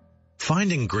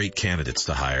 Finding great candidates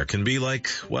to hire can be like,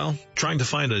 well, trying to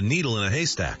find a needle in a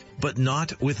haystack, but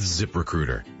not with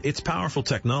ZipRecruiter. Its powerful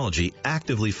technology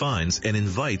actively finds and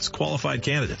invites qualified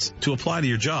candidates to apply to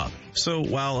your job. So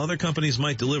while other companies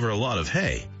might deliver a lot of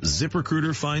hay,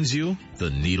 ZipRecruiter finds you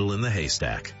the needle in the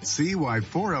haystack. See why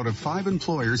 4 out of 5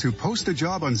 employers who post a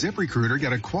job on ZipRecruiter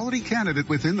get a quality candidate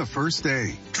within the first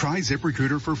day. Try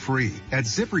ZipRecruiter for free at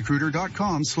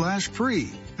ZipRecruiter.com/free.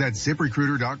 That's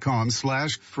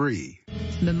ZipRecruiter.com/free.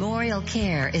 Memorial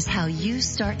Care is how you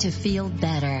start to feel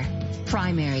better.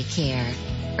 Primary care,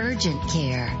 urgent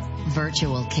care,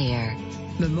 virtual care.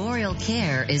 Memorial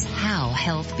Care is how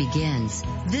health begins.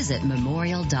 Visit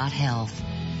memorial.health.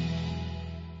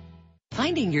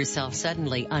 Finding yourself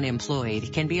suddenly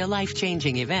unemployed can be a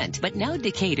life-changing event, but Now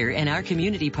Decatur and our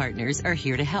community partners are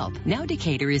here to help. Now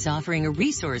Decatur is offering a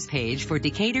resource page for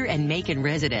Decatur and Macon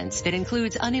residents that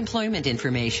includes unemployment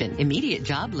information, immediate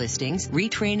job listings,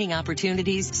 retraining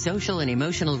opportunities, social and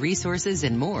emotional resources,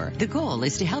 and more. The goal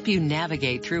is to help you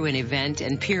navigate through an event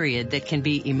and period that can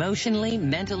be emotionally,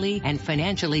 mentally, and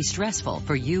financially stressful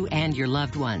for you and your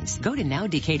loved ones. Go to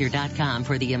nowdecatur.com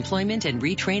for the Employment and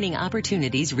Retraining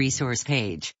Opportunities resource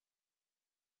page.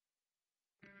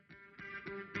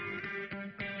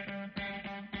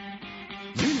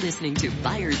 You're listening to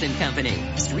Byers and Company,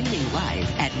 streaming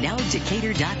live at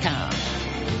nowdecatur.com.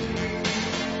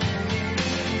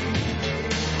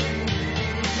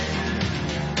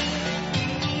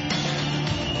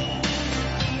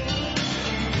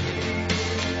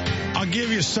 I'll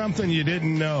give you something you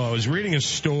didn't know. I was reading a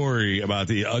story about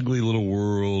the ugly little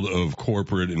world of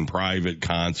corporate and private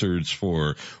concerts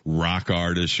for rock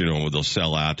artists, you know, where they'll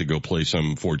sell out to go play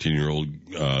some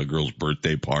 14-year-old girl's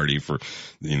birthday party for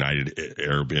the United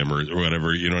Arab Emirates or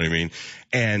whatever, you know what I mean?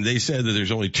 And they said that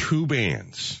there's only 2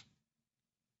 bands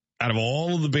out of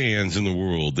all of the bands in the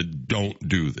world that don't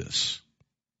do this.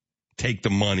 Take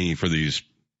the money for these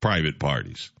private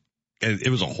parties. And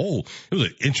it was an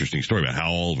interesting story about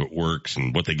how all of it works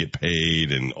and what they get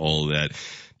paid and all of that.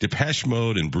 Depeche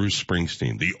Mode and Bruce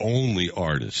Springsteen, the only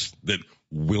artists that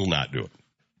will not do it.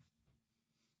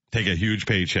 Take a huge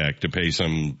paycheck to pay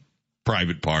some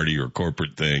private party or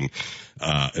corporate thing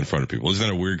in front of people. Isn't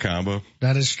that a weird combo?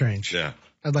 That is strange. Yeah.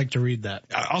 I'd like to read that.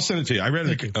 I'll send it to you. I read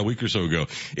it a week or so ago.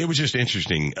 It was just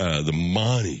interesting. The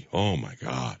money, oh my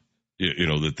God, you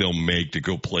know, that they'll make to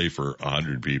go play for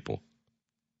 100 people.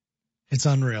 It's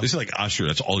unreal. This is like Usher.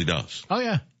 That's all he does. Oh,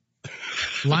 yeah.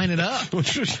 Line it up.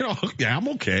 Yeah, I'm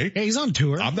okay. Yeah, he's on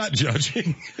tour. I'm not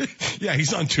judging. Yeah,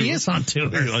 he's on tour. He is on tour.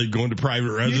 Like going to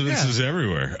private residences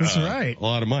everywhere. That's right. A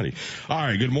lot of money. All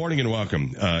right. Good morning and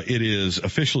welcome. It is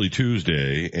officially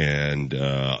Tuesday and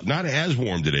not as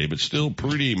warm today, but still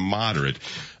pretty moderate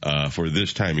for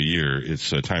this time of year.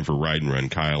 It's time for Ride and Run.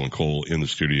 Kyle and Cole in the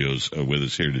studios with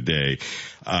us here today.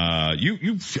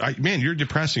 Man, you're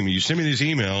depressing me. You send me these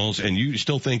emails and you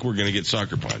still think we're going to get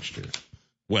sucker punched here.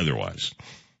 Weather-wise.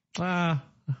 I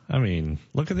mean,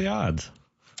 look at the odds.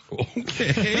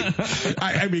 Okay.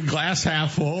 I mean, glass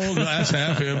half full, glass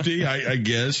half empty. I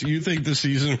guess you think the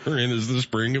season we're in is the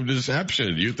spring of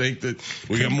deception. You think that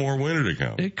we got more winter to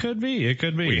come. It could be. It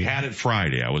could be. We had it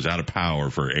Friday. I was out of power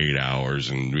for 8 hours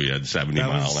and we had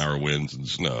 70-mile-an-hour winds and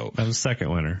snow. That was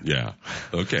second winter. Yeah.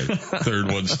 Okay.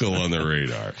 Third one's still on the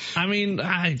radar. I mean,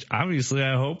 I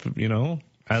hope, you know,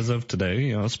 as of today,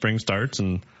 you know, spring starts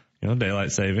and, you know,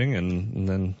 daylight saving and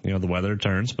then, you know, the weather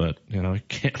turns, but, you know, you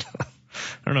can't, I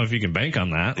don't know if you can bank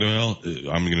on that. Well,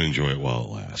 I'm going to enjoy it while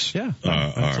it lasts. Yeah.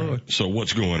 Absolutely. All right. So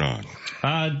what's going on?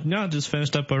 No, just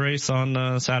finished up a race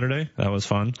on, Saturday. That was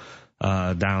fun.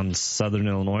 Down Southern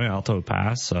Illinois, Alto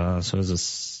Pass. So it was a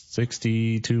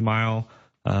 62-mile,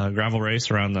 gravel race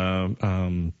around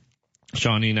the,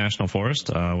 Shawnee National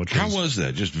Forest, How was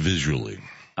that just visually?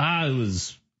 It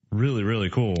was really, really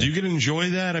cool. Do you get to enjoy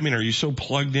that? I mean, are you so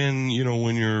plugged in, you know,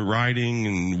 when you're riding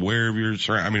and wherever you're,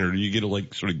 I mean, or do you get to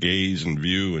like sort of gaze and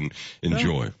view and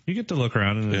enjoy? No, you get to look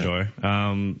around and enjoy.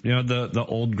 You know, the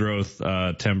old growth,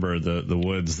 timber, the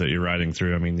woods that you're riding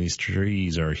through. I mean, these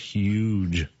trees are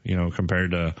huge, you know,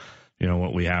 compared to, you know,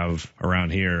 what we have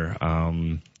around here.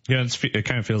 Yeah, it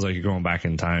kind of feels like you're going back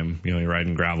in time. You know, you're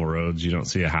riding gravel roads. You don't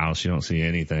see a house. You don't see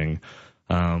anything.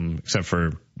 except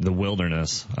for the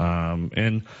wilderness.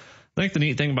 And I think the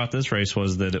neat thing about this race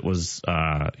was that it was,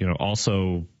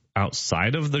 also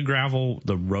outside of the gravel,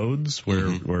 the roads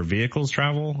where vehicles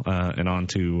travel, and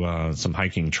onto, some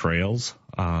hiking trails.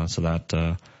 So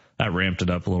that ramped it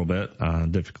up a little bit.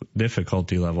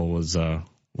 Difficulty level was, a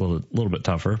little bit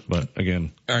tougher, but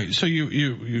again. All right. So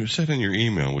you said in your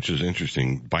email, which is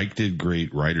interesting, bike did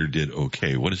great, rider did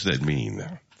okay. What does that mean?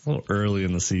 It's a little early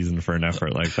in the season for an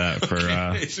effort like that for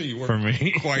so you for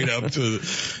me. Quite up to,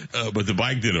 but the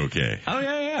bike did okay. Oh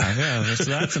yeah. So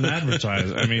that's an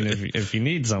advertisement. I mean, if you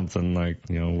need something, like,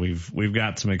 we've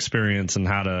got some experience in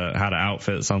how to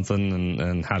outfit something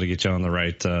and how to get you on the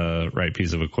right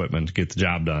piece of equipment to get the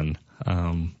job done.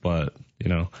 But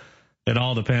it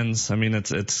all depends. I mean,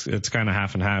 it's kind of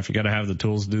half and half. You got to have the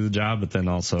tools to do the job, but then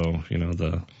also,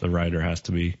 the rider has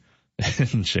to be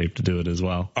in shape to do it as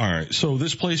well. All right. So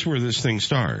this place where this thing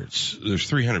starts, there's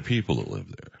 300 people that live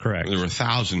there. Correct. There were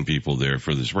 1,000 people there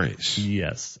for this race.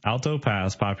 Yes. Alto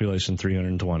Pass, population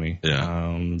 320.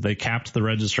 Yeah. They capped the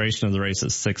registration of the race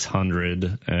at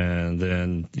 600. And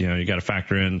then, you got to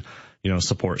factor in,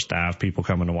 support staff, people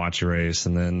coming to watch your race.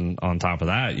 And then on top of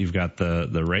that, you've got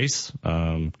the race,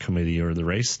 committee or the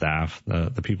race staff,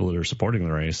 the people that are supporting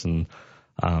the race. And,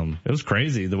 it was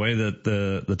crazy the way that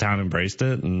the town embraced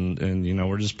it. And,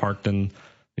 we're just parked in,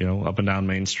 up and down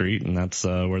Main Street, and that's,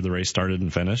 where the race started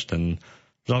and finished. And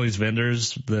there's all these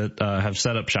vendors that, have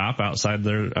set up shop outside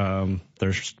their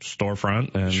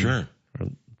storefront and sure,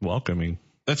 welcoming.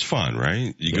 That's fun,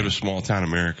 right? You go to small town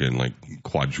America and like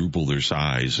quadruple their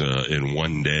size, in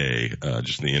one day,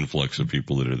 just the influx of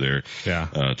people that are there,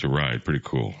 to ride. Pretty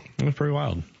cool. It was pretty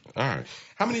wild. All right.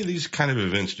 How many of these kind of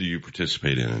events do you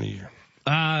participate in a year?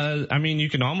 I mean, you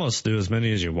can almost do as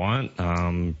many as you want.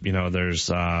 There's,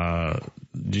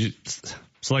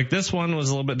 so like this one was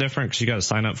a little bit different because you got to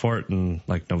sign up for it in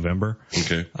like November.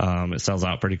 Okay. It sells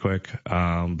out pretty quick.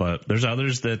 But there's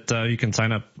others that, you can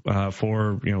sign up,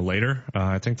 for, later.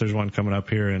 I think there's one coming up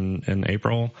here in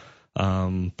April.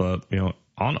 But,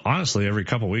 honestly, every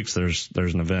couple of weeks there's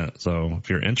an event. So if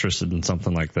you're interested in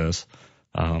something like this,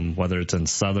 whether it's in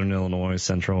Southern Illinois,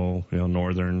 Central,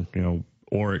 Northern,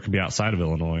 or it could be outside of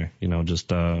Illinois, just,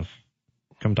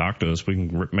 come talk to us. We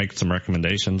can make some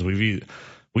recommendations. We've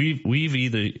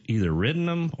either ridden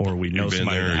them or we know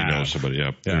somebody. You know somebody.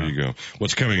 Yep. Yeah. There you go.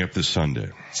 What's coming up this Sunday?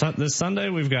 So this Sunday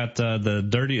we've got the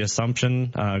Dirty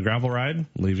Assumption gravel ride,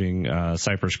 leaving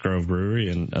Cypress Grove Brewery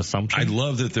in Assumption. I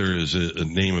love that there is a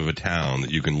name of a town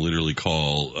that you can literally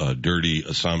call Dirty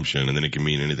Assumption, and then it can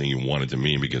mean anything you want it to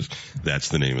mean because that's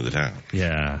the name of the town.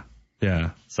 Yeah.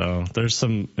 Yeah. So there's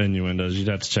some innuendos. You'd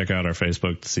have to check out our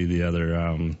Facebook to see the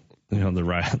other the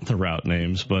route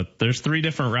names, but there's 3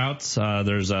 different routes.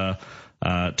 There's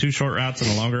 2 short routes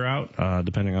and a longer route,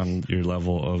 depending on your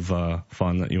level of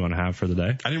fun that you want to have for the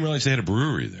day. I didn't realize they had a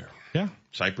brewery there. Yeah.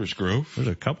 Cypress Grove. There's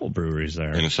a couple breweries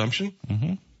there. In Assumption?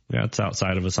 Mm-hmm. Yeah, it's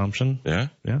outside of Assumption. Yeah?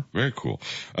 Yeah. Very cool.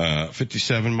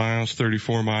 57 miles,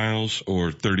 34 miles,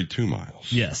 or 32 miles?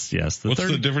 Yes. What's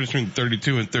the difference between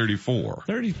 32 and 34?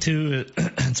 32,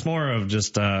 it's more of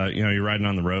just, you're riding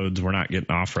on the roads. We're not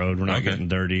getting off-road. We're not getting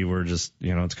dirty. We're just,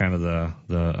 it's kind of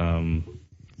the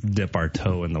dip our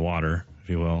toe in the water, if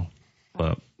you will.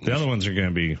 But the other ones are going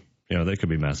to be, they could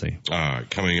be messy. All right.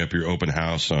 Coming up, your open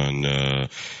house on, the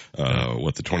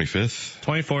 25th?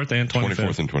 24th and 25th.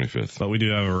 24th and 25th. But we do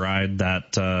have a ride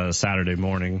that, Saturday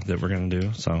morning that we're going to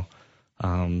do. So,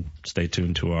 stay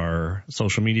tuned to our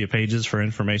social media pages for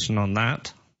information on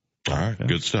that. All right. Yeah.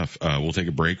 Good stuff. We'll take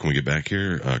a break when we get back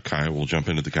here. Kyle will jump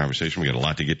into the conversation. We got a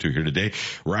lot to get to here today.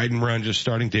 Ride and Run just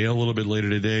starting. Dale a little bit later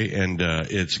today. And,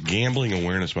 it's Gambling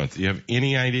Awareness Month. Do you have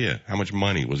any idea how much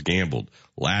money was gambled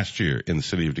last year in the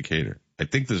city of Decatur? I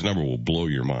think this number will blow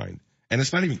your mind. And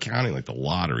it's not even counting like the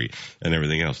lottery and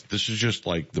everything else. This is just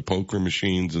like the poker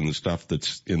machines and the stuff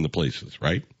that's in the places,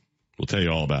 right? We'll tell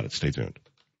you all about it. Stay tuned.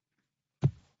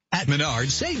 At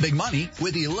Menards, save big money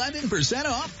with 11%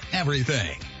 off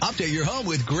everything. Update your home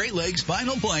with Great Lakes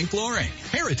Vinyl Plank Flooring.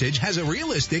 Heritage has a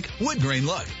realistic wood grain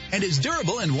look and is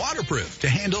durable and waterproof to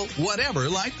handle whatever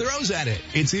life throws at it.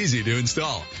 It's easy to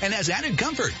install and has added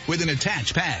comfort with an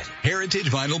attached pad. Heritage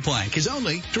Vinyl Plank is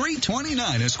only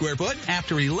 $329 a square foot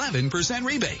after 11%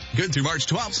 rebate. Good through March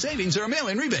 12th. Savings are a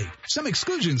mail-in rebate. Some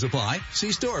exclusions apply.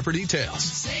 See store for details.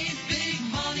 Save big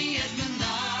money at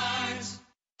Menards.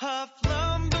 Huff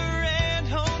Lumber and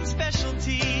Home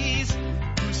Specialties.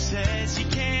 Who says you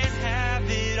can't have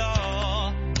it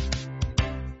all?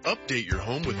 Update your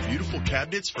home with beautiful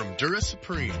cabinets from Dura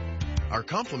Supreme. Our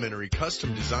complimentary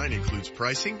custom design includes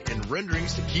pricing and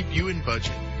renderings to keep you in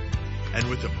budget. And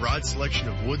with a broad selection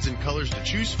of woods and colors to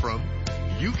choose from,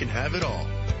 you can have it all.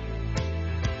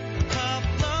 Huff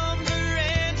Lumber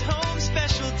and Home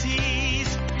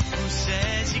Specialties. Who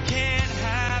says you can't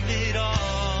have it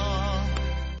all?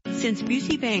 Since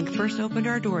Busey Bank first opened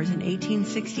our doors in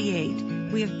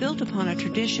 1868, we have built upon a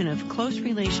tradition of close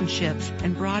relationships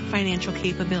and broad financial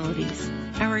capabilities.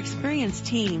 Our experienced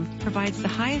team provides the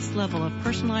highest level of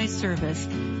personalized service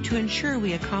to ensure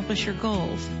we accomplish your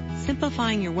goals,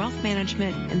 simplifying your wealth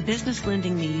management and business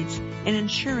lending needs and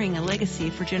ensuring a legacy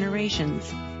for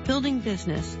generations. Building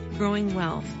business, growing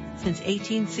wealth since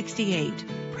 1868.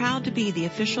 Proud to be the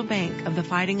official bank of the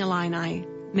Fighting Illini.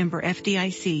 Member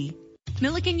FDIC.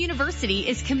 Millikan University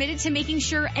is committed to making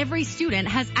sure every student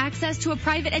has access to a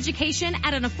private education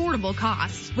at an affordable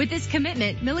cost. With this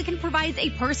commitment, Millikan provides a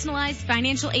personalized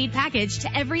financial aid package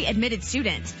to every admitted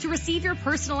student. To receive your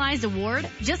personalized award,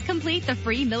 just complete the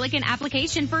free Millikan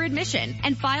application for admission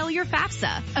and file your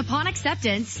FAFSA. Upon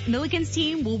acceptance, Millikan's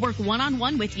team will work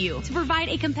one-on-one with you to provide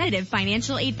a competitive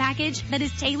financial aid package that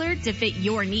is tailored to fit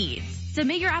your needs.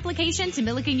 Submit your application to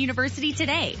Millikan University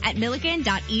today at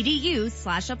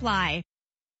millikan.edu/apply.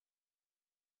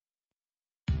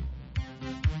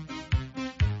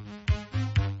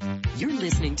 You're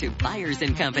listening to Byers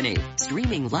 & Company,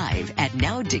 streaming live at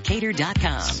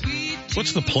nowdecatur.com.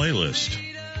 What's the playlist?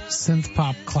 Synth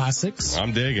pop classics.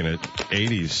 I'm digging it.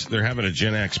 80s. They're having a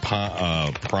Gen X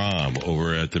prom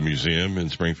over at the museum in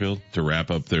Springfield to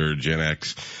wrap up their Gen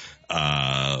X,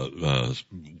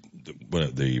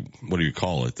 what do you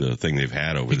call it? The thing they've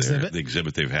had over there. The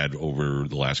exhibit they've had over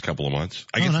the last couple of months.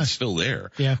 I guess it's still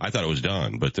there. Yeah. I thought it was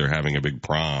done, but they're having a big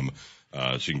prom.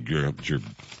 So you can gear up your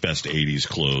best 80s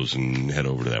clothes and head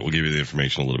over to that. We'll give you the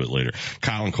information a little bit later.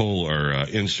 Kyle and Cole are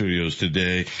in studios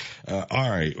today. All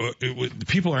right.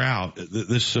 People are out.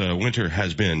 This winter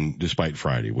has been, despite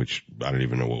Friday, which I don't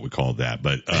even know what we called that,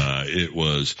 but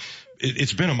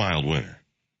it's been a mild winter.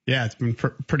 Yeah, it's been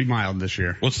pretty mild this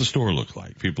year. What's the store look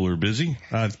like? People are busy?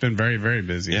 It's been very, very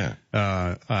busy. Yeah.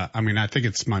 I mean, I think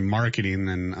it's my marketing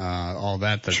and all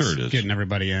that's getting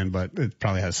everybody in, but it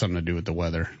probably has something to do with the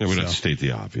weather. Yeah, we don't have to state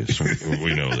the obvious.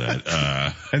 We know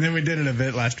that. And then we did an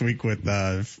event last week with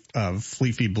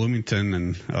Fleet Feet Bloomington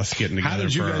and us getting together. How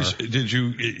did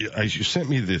you guys? You sent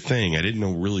me the thing. I didn't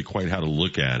know really quite how to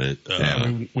look at it.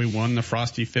 Yeah, we won the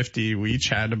Frosty 50. We each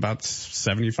had about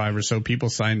 75 or so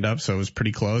people signed up, so it was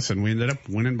pretty close. And we ended up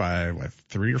winning by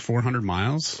 300 or 400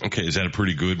 miles. Okay, is that a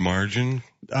pretty good margin?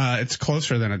 It's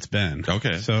closer than it's been.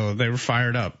 Okay. So they were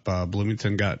fired up.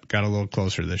 Bloomington got a little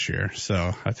closer this year.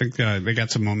 So I think they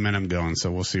got some momentum going.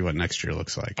 So we'll see what next year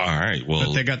looks like. All right. Well,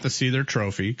 but they got to see their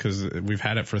trophy because we've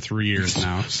had it for 3 years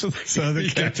now. so they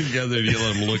get together and you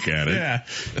let them look at it. Yeah.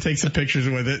 Take some pictures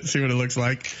with it, see what it looks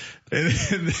like.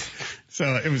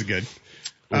 So it was good.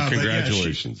 Well,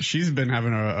 congratulations. Yeah, she's been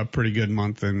having a pretty good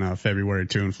month in February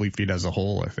too, and Fleet Feet as a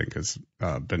whole, I think, has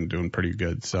been doing pretty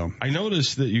good. So I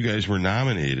noticed that you guys were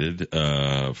nominated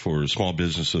for Small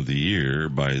Business of the Year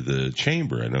by the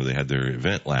Chamber. I know they had their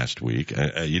event last week.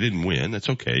 You didn't win. That's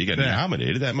okay. You got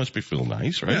nominated. That must feel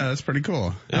nice, right? Yeah, that's pretty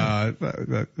cool. Yeah.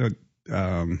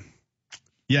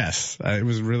 Yes, it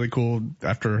was really cool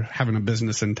after having a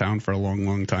business in town for a long,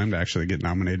 long time to actually get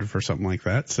nominated for something like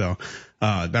that. So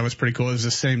that was pretty cool. It was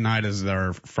the same night as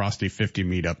our Frosty 50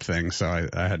 meetup thing, so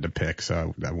I had to pick.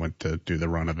 So I went to do the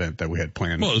run event that we had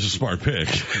planned. Well, it was a smart pick.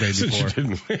 Since you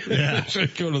didn't win. Yeah.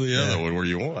 Go to the other one where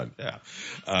you won. Yeah.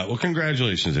 Well,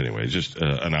 congratulations anyway. Just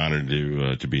an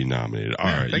honor to be nominated. All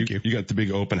right. Thank you. You got the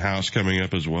big open house coming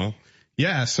up as well?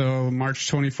 Yeah, so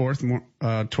March 24th,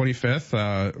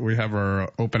 25th, we have our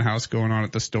open house going on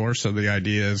at the store. So the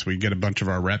idea is we get a bunch of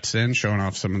our reps in, showing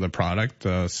off some of the product,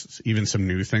 even some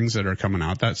new things that are coming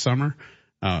out that summer,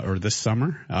 or this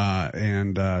summer,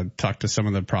 and talk to some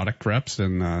of the product reps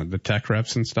and the tech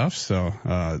reps and stuff. So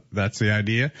that's the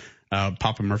idea.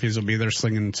 Papa Murphy's will be there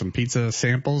slinging some pizza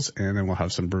samples, and then we'll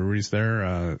have some breweries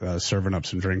there serving up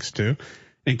some drinks too.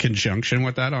 In conjunction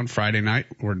with that, on Friday night,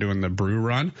 we're doing the brew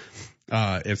run.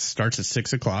 It starts at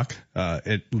 6:00.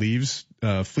 It leaves,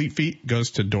 Fleet Feet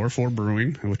goes to Door 4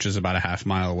 Brewing, which is about a half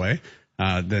mile away.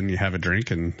 Then you have a drink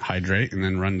and hydrate and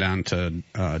then run down to,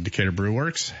 Decatur Brew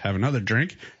Works, have another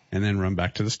drink, and then run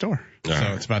back to the store.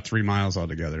 It's about 3 miles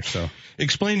altogether. So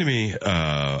explain to me,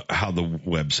 how the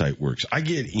website works. I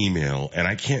get email and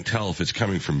I can't tell if it's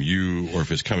coming from you or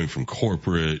if it's coming from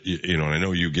corporate, and I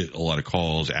know you get a lot of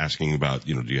calls asking about,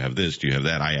 do you have this? Do you have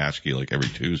that? I ask you like every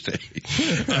Tuesday.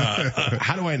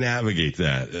 How do I navigate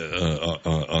that,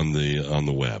 on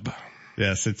the web?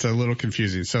 Yes, it's a little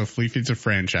confusing. So Fleet Feet's a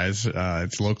franchise.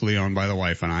 It's locally owned by the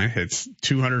wife and I. It's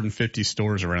 250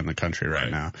 stores around the country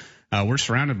right now. We're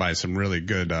surrounded by some really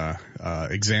good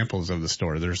examples of the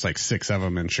store. There's like 6 of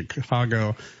them in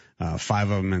Chicago, 5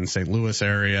 of them in St. Louis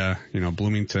area,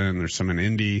 Bloomington. There's some in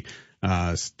Indy,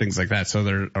 things like that. So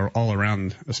they're all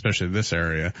around, especially this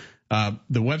area.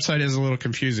 The website is a little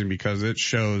confusing because it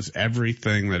shows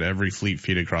everything that every Fleet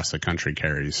Feet across the country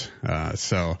carries.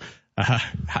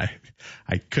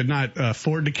 I could not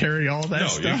afford to carry all that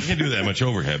stuff. No, you can't do that much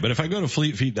overhead. But if I go to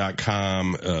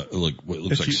fleetfeet.com, look, what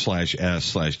looks like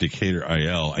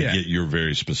 /S/DecaturIL, I get your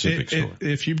very specific store.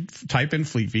 If you type in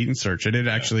Fleet Feet and search it, it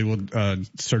actually will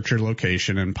search your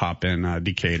location and pop in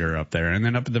Decatur up there. And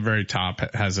then up at the very top,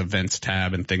 it has events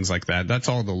tab and things like that. That's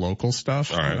all the local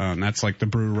stuff. All right. That's like the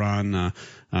brew run,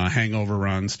 hangover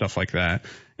run, stuff like that.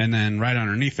 And then right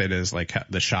underneath it is like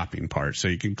the shopping part. So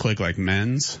you can click like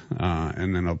men's,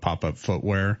 and then it'll pop up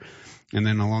footwear. And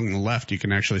then along the left, you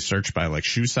can actually search by like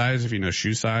shoe size, if you know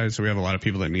shoe size. So we have a lot of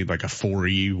people that need like a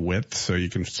 4E width, so you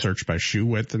can search by shoe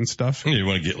width and stuff. You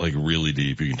want to get like really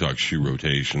deep, you can talk shoe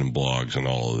rotation and blogs and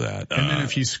all of that. And then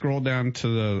if you scroll down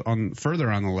to further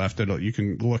on the left, you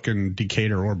can look in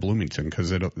Decatur or Bloomington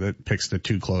because it picks the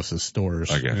 2 closest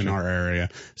stores in our area.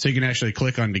 So you can actually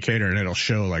click on Decatur and it'll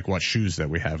show like what shoes that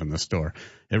we have in the store.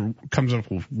 It comes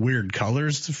up with weird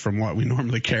colors from what we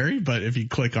normally carry, but if you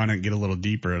click on it and get a little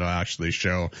deeper, it'll actually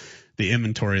show the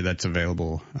inventory that's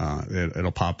available.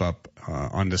 It'll pop up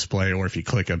on display, or if you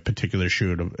click a particular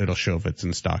shoe, it'll show if it's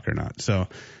in stock or not. So,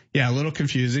 yeah, a little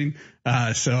confusing.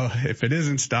 So if it is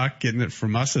in stock, getting it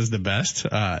from us is the best.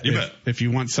 If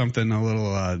you want something a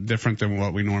little different than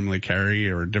what we normally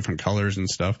carry or different colors and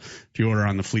stuff, if you order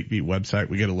on the Fleet Feet website,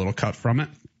 we get a little cut from it.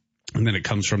 And then it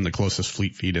comes from the closest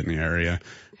Fleet Feet in the area,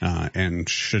 and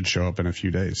should show up in a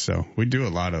few days. So we do a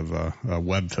lot of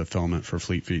web fulfillment for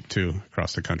Fleet Feet too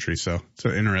across the country. So it's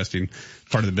an interesting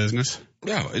part of the business.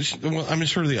 Yeah,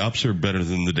 sort of the ups are better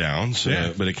than the downs,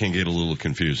 but it can get a little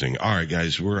confusing. All right,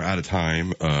 guys, we're out of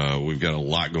time. We've got a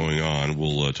lot going on.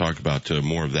 We'll talk about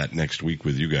more of that next week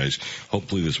with you guys.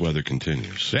 Hopefully this weather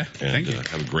continues. Yeah, thank you.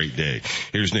 Have a great day.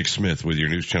 Here's Nick Smith with your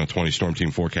News Channel 20 Storm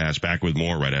Team forecast. Back with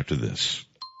more right after this.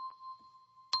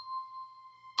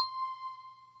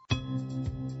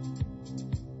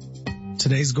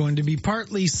 Today's going to be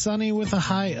partly sunny with a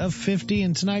high of 50,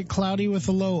 and tonight cloudy with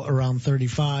a low around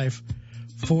 35.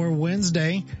 For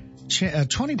Wednesday, a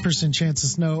 20% chance of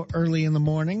snow early in the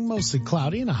morning, mostly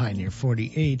cloudy and a high near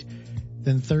 48.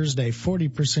 Then Thursday,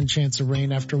 40% chance of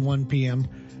rain after 1 p.m.,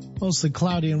 mostly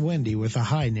cloudy and windy with a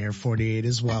high near 48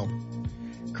 as well.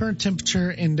 Current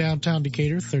temperature in downtown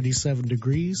Decatur, 37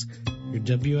 degrees. Your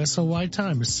WSOY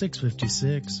time is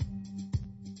 6:56.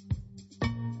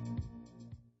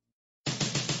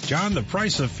 John, the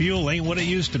price of fuel ain't what it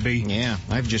used to be. Yeah,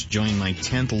 I've just joined my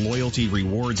 10th Loyalty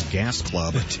Rewards Gas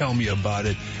Club. Tell me about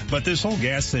it. But this whole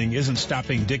gas thing isn't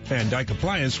stopping Dick Van Dyke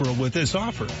Appliance World with this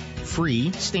offer.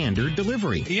 Free standard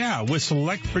delivery. Yeah, with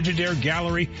select Frigidaire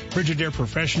Gallery, Frigidaire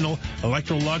Professional,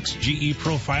 Electrolux, GE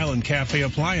Profile, and Cafe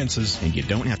appliances. And you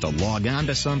don't have to log on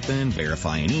to something,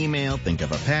 verify an email, think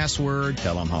of a password,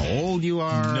 tell them how old you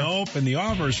are. Nope, and the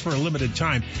offer is for a limited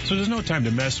time, so there's no time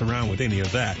to mess around with any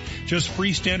of that. Just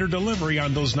free standard delivery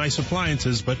on those nice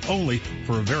appliances, but only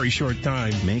for a very short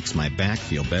time. Makes my back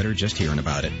feel better just hearing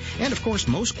about it. And of course,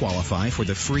 most qualify for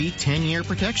the free 10-year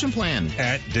protection plan.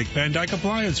 At Dick Van Dyke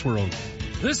Appliance World.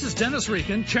 This is Dennis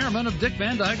Reekin, chairman of Dick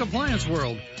Van Dyke Appliance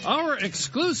World. Our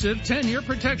exclusive 10-year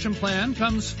protection plan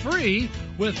comes free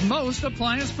with most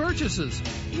appliance purchases.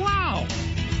 Wow!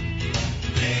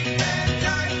 Dick Van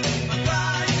Dyke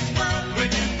Appliance World.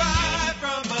 When you buy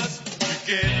from us,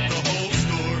 you get the whole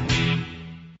store.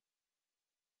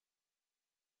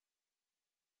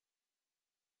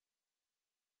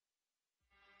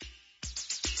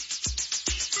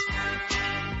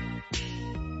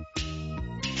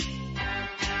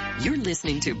 You're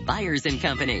listening to Byers &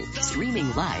 Company,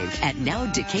 streaming live at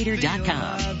nowdecatur.com.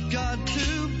 I've got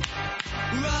to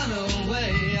run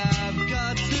away. I've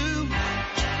got to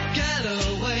get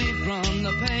away from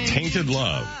the pain. Tainted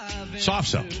Love. Soft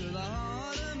Cell.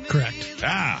 Correct.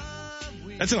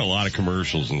 That's in a lot of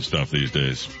commercials and stuff these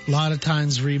days. A lot of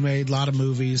times remade, a lot of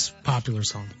movies, popular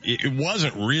song. It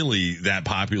wasn't really that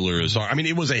popular as I mean,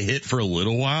 it was a hit for a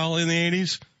little while in the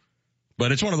 80s,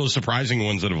 but it's one of those surprising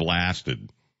ones that have lasted.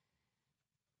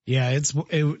 Yeah, it's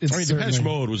Depeche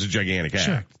Mode was a gigantic act.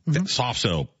 Sure. Mm-hmm. Soft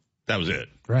Cell, that was it.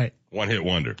 Right. One hit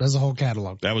wonder. That's a whole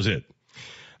catalog. That was it.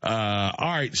 All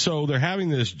right, so they're having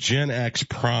this Gen X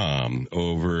prom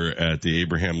over at the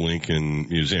Abraham Lincoln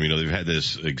Museum. You know, they've had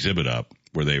this exhibit up,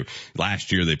 where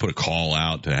last year they put a call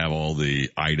out to have all the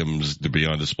items to be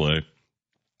on display.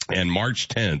 And March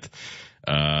 10th,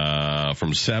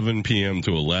 from 7 p.m.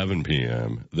 to 11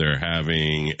 p.m., they're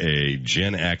having a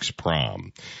Gen X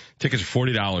prom. Tickets are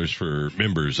 $40 for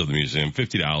members of the museum,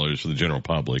 $50 for the general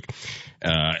public.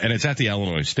 And it's at the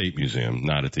Illinois State Museum,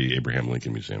 not at the Abraham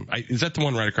Lincoln Museum. Is that the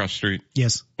one right across the street?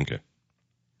 Yes. Okay.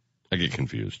 I get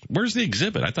confused. Where's the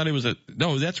exhibit? I thought it was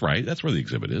no, that's right. That's where the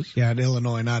exhibit is. Yeah, at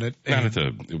Illinois, not at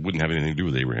it wouldn't have anything to do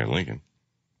with Abraham Lincoln,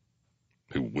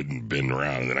 who wouldn't have been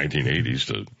around in the 1980s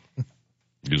to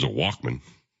use a Walkman.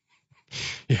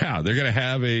 Yeah, they're going to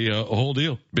have a whole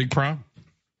deal. Big prom.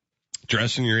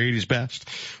 Dress in your 80s best.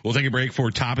 We'll take a break for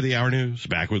top of the hour news.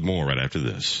 Back with more right after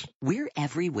this. We're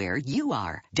everywhere you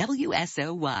are.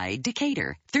 WSOY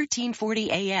Decatur,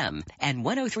 1340 AM and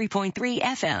 103.3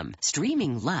 FM.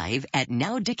 Streaming live at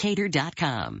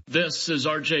nowdecatur.com. This is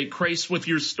RJ Crace with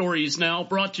your stories now,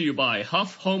 brought to you by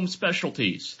Huff Home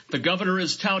Specialties. The governor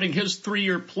is touting his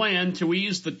 3-year plan to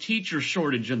ease the teacher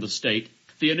shortage in the state.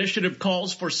 The initiative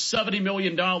calls for $70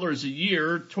 million a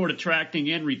year toward attracting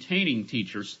and retaining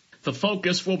teachers. The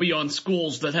focus will be on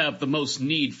schools that have the most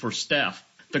need for staff.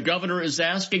 The governor is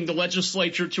asking the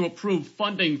legislature to approve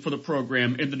funding for the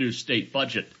program in the new state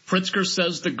budget. Pritzker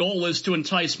says the goal is to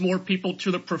entice more people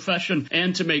to the profession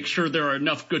and to make sure there are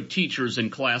enough good teachers in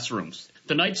classrooms.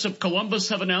 The Knights of Columbus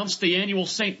have announced the annual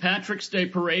St. Patrick's Day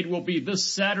Parade will be this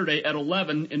Saturday at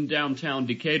 11 in downtown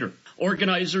Decatur.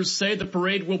 Organizers say the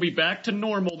parade will be back to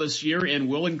normal this year and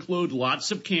will include lots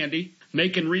of candy.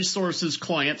 Macon Resources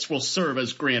clients will serve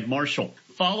as Grand Marshal.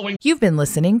 You've been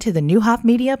listening to the Neuhoff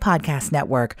Media Podcast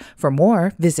Network. For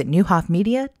more, visit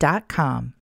neuhoffmedia.com.